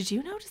God, did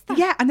you notice that?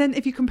 Yeah, and then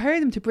if you compare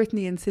them to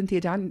Brittany and Cynthia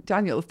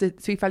Daniels, the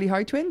Sweet Valley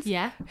High twins,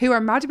 Yeah. who are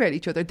mad about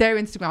each other. Their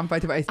Instagram, by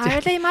the way, is Are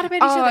dead. they mad about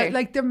each other?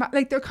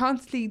 Like they're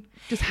constantly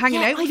just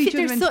hanging Yeah, out with I each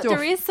think other and there's stuff.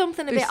 there is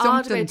something a There's bit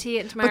odd something. about Tia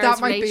and But Tamara's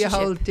that might be a whole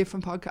relationship.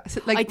 different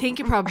podcast. Like, I think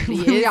it probably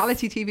is.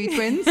 reality TV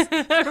twins.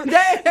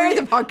 they're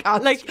the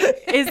podcast. Like,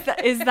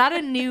 is that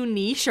a new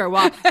niche or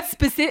what?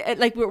 Specific,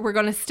 like we're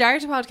going to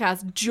start a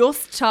podcast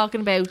just talking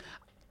about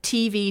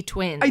TV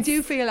twins. I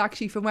do feel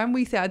actually from when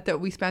we said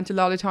that we spent a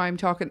lot of time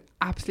talking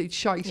absolute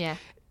shite. Yeah.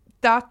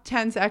 That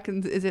 10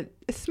 seconds is a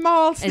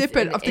small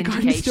snippet an of the kind of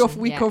indication, stuff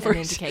we yeah, covered.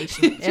 an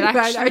indication. It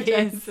actually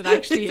is. It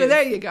actually so is.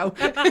 there you go.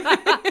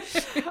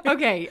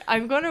 Okay,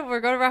 we're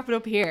gonna wrap it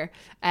up here,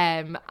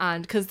 and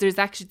because there's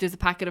a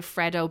packet of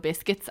Freddo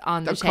biscuits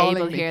on the They're calling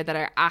table me. here that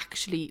are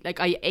actually, like,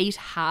 I ate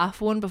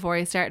half one before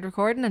I started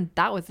recording, and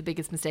that was the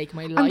biggest mistake of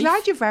my life. I'm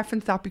glad you've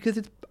referenced that because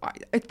it's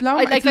blown.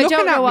 I it's looking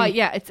don't know at why. me.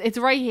 Yeah, it's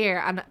right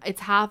here and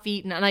it's half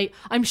eaten, and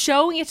I'm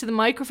showing it to the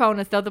microphone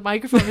as though the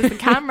microphone is the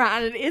camera,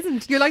 and it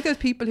isn't. You're like those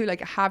people who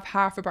like have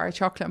half a bar of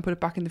chocolate and put it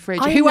back in the fridge.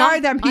 I'm Who not- are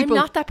them people?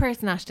 I'm not that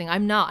person, Ashling.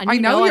 I'm not. And I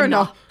you know you're I'm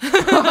not.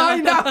 I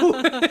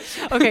know.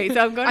 Okay, so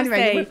I'm going to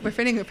Anyway, say we're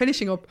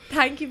finishing up.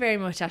 thank you very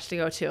much, Ashling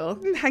O'Toole.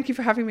 Thank you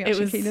for having me. It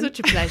was Keenan. such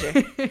a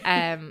pleasure.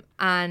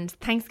 And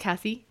thanks,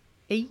 Cassie.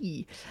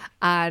 Hey.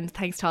 And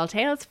thanks Tall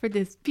Tales for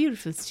this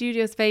beautiful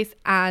studio space,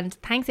 and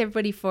thanks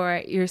everybody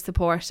for your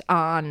support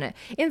on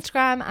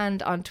Instagram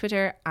and on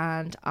Twitter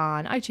and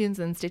on iTunes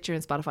and Stitcher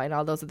and Spotify and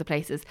all those other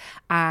places.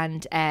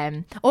 And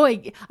I'm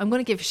going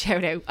to give a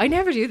shout out. I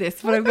never do this,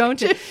 but I'm going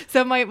to.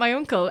 So my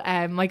uncle,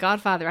 my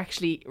godfather,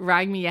 actually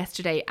rang me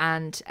yesterday,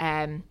 and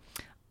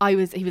he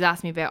was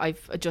asking me about,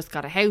 I've just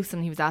got a house,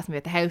 and he was asking me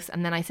about the house,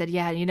 and then I said,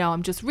 yeah, you know,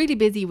 I'm just really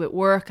busy with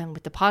work and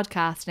with the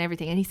podcast and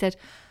everything. And he said,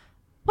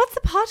 what's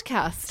the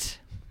podcast?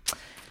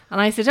 And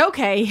I said,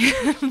 okay.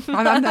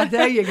 And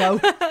there you go.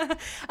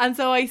 And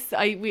so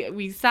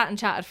we sat and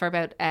chatted for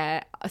about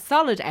a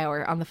solid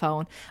hour on the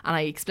phone, and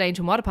I explained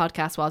to him what a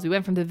podcast was. We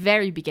went from the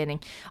very beginning.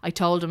 I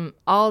told him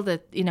all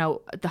the, you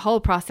know, the whole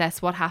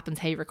process, what happens,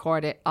 how you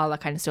record it, all that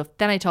kind of stuff.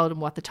 Then I told him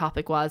what the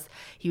topic was.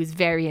 He was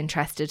very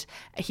interested.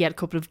 He had a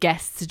couple of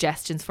guest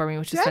suggestions for me,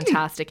 which was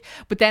fantastic.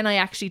 But then I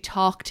actually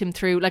talked him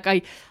through, like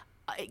I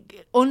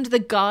under the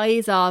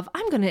guise of,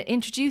 I'm going to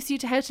introduce you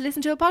to how to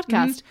listen to a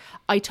podcast,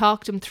 I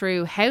talked him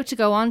through how to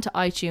go on to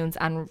iTunes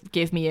and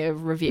give me a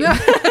review.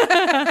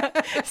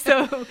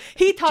 So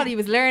he thought he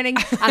was learning,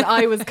 and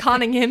I was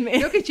conning him in.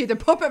 Look at you, the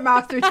puppet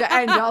master to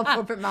end all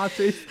puppet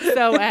masters.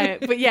 So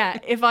but yeah,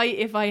 if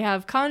I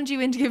have conned you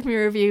in to give me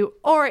a review,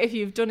 or if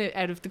you've done it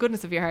out of the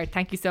goodness of your heart,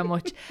 thank you so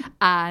much.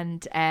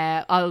 And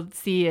I'll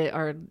see you,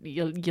 or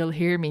you'll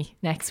hear me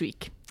next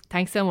week.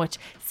 Thanks so much.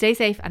 Stay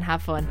safe and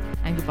have fun,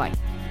 and goodbye.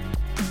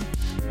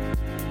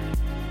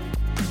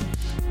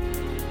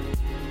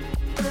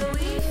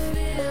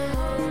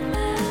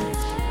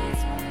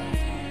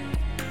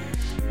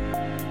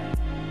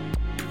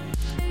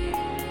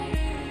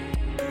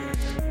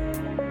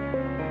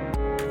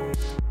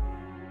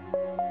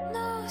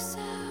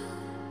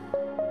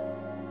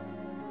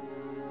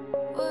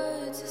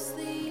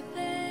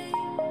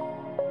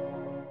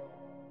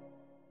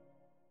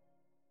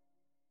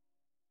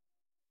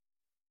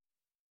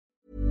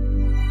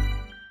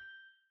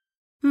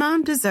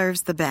 Mom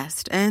deserves the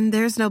best, and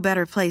there's no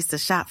better place to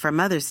shop for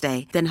Mother's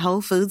Day than Whole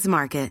Foods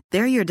Market.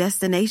 They're your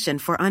destination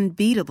for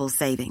unbeatable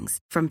savings,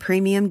 from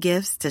premium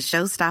gifts to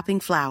show-stopping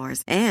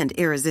flowers and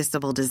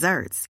irresistible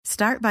desserts.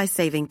 Start by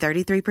saving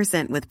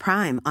 33% with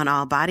Prime on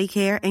all body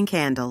care and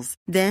candles.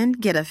 Then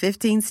get a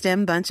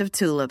 15-stem bunch of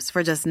tulips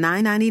for just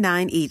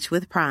 $9.99 each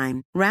with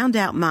Prime. Round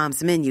out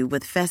Mom's menu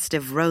with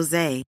festive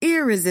rosé,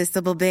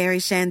 irresistible berry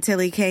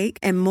chantilly cake,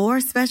 and more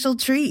special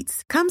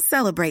treats. Come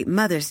celebrate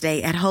Mother's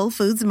Day at Whole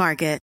Foods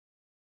Market.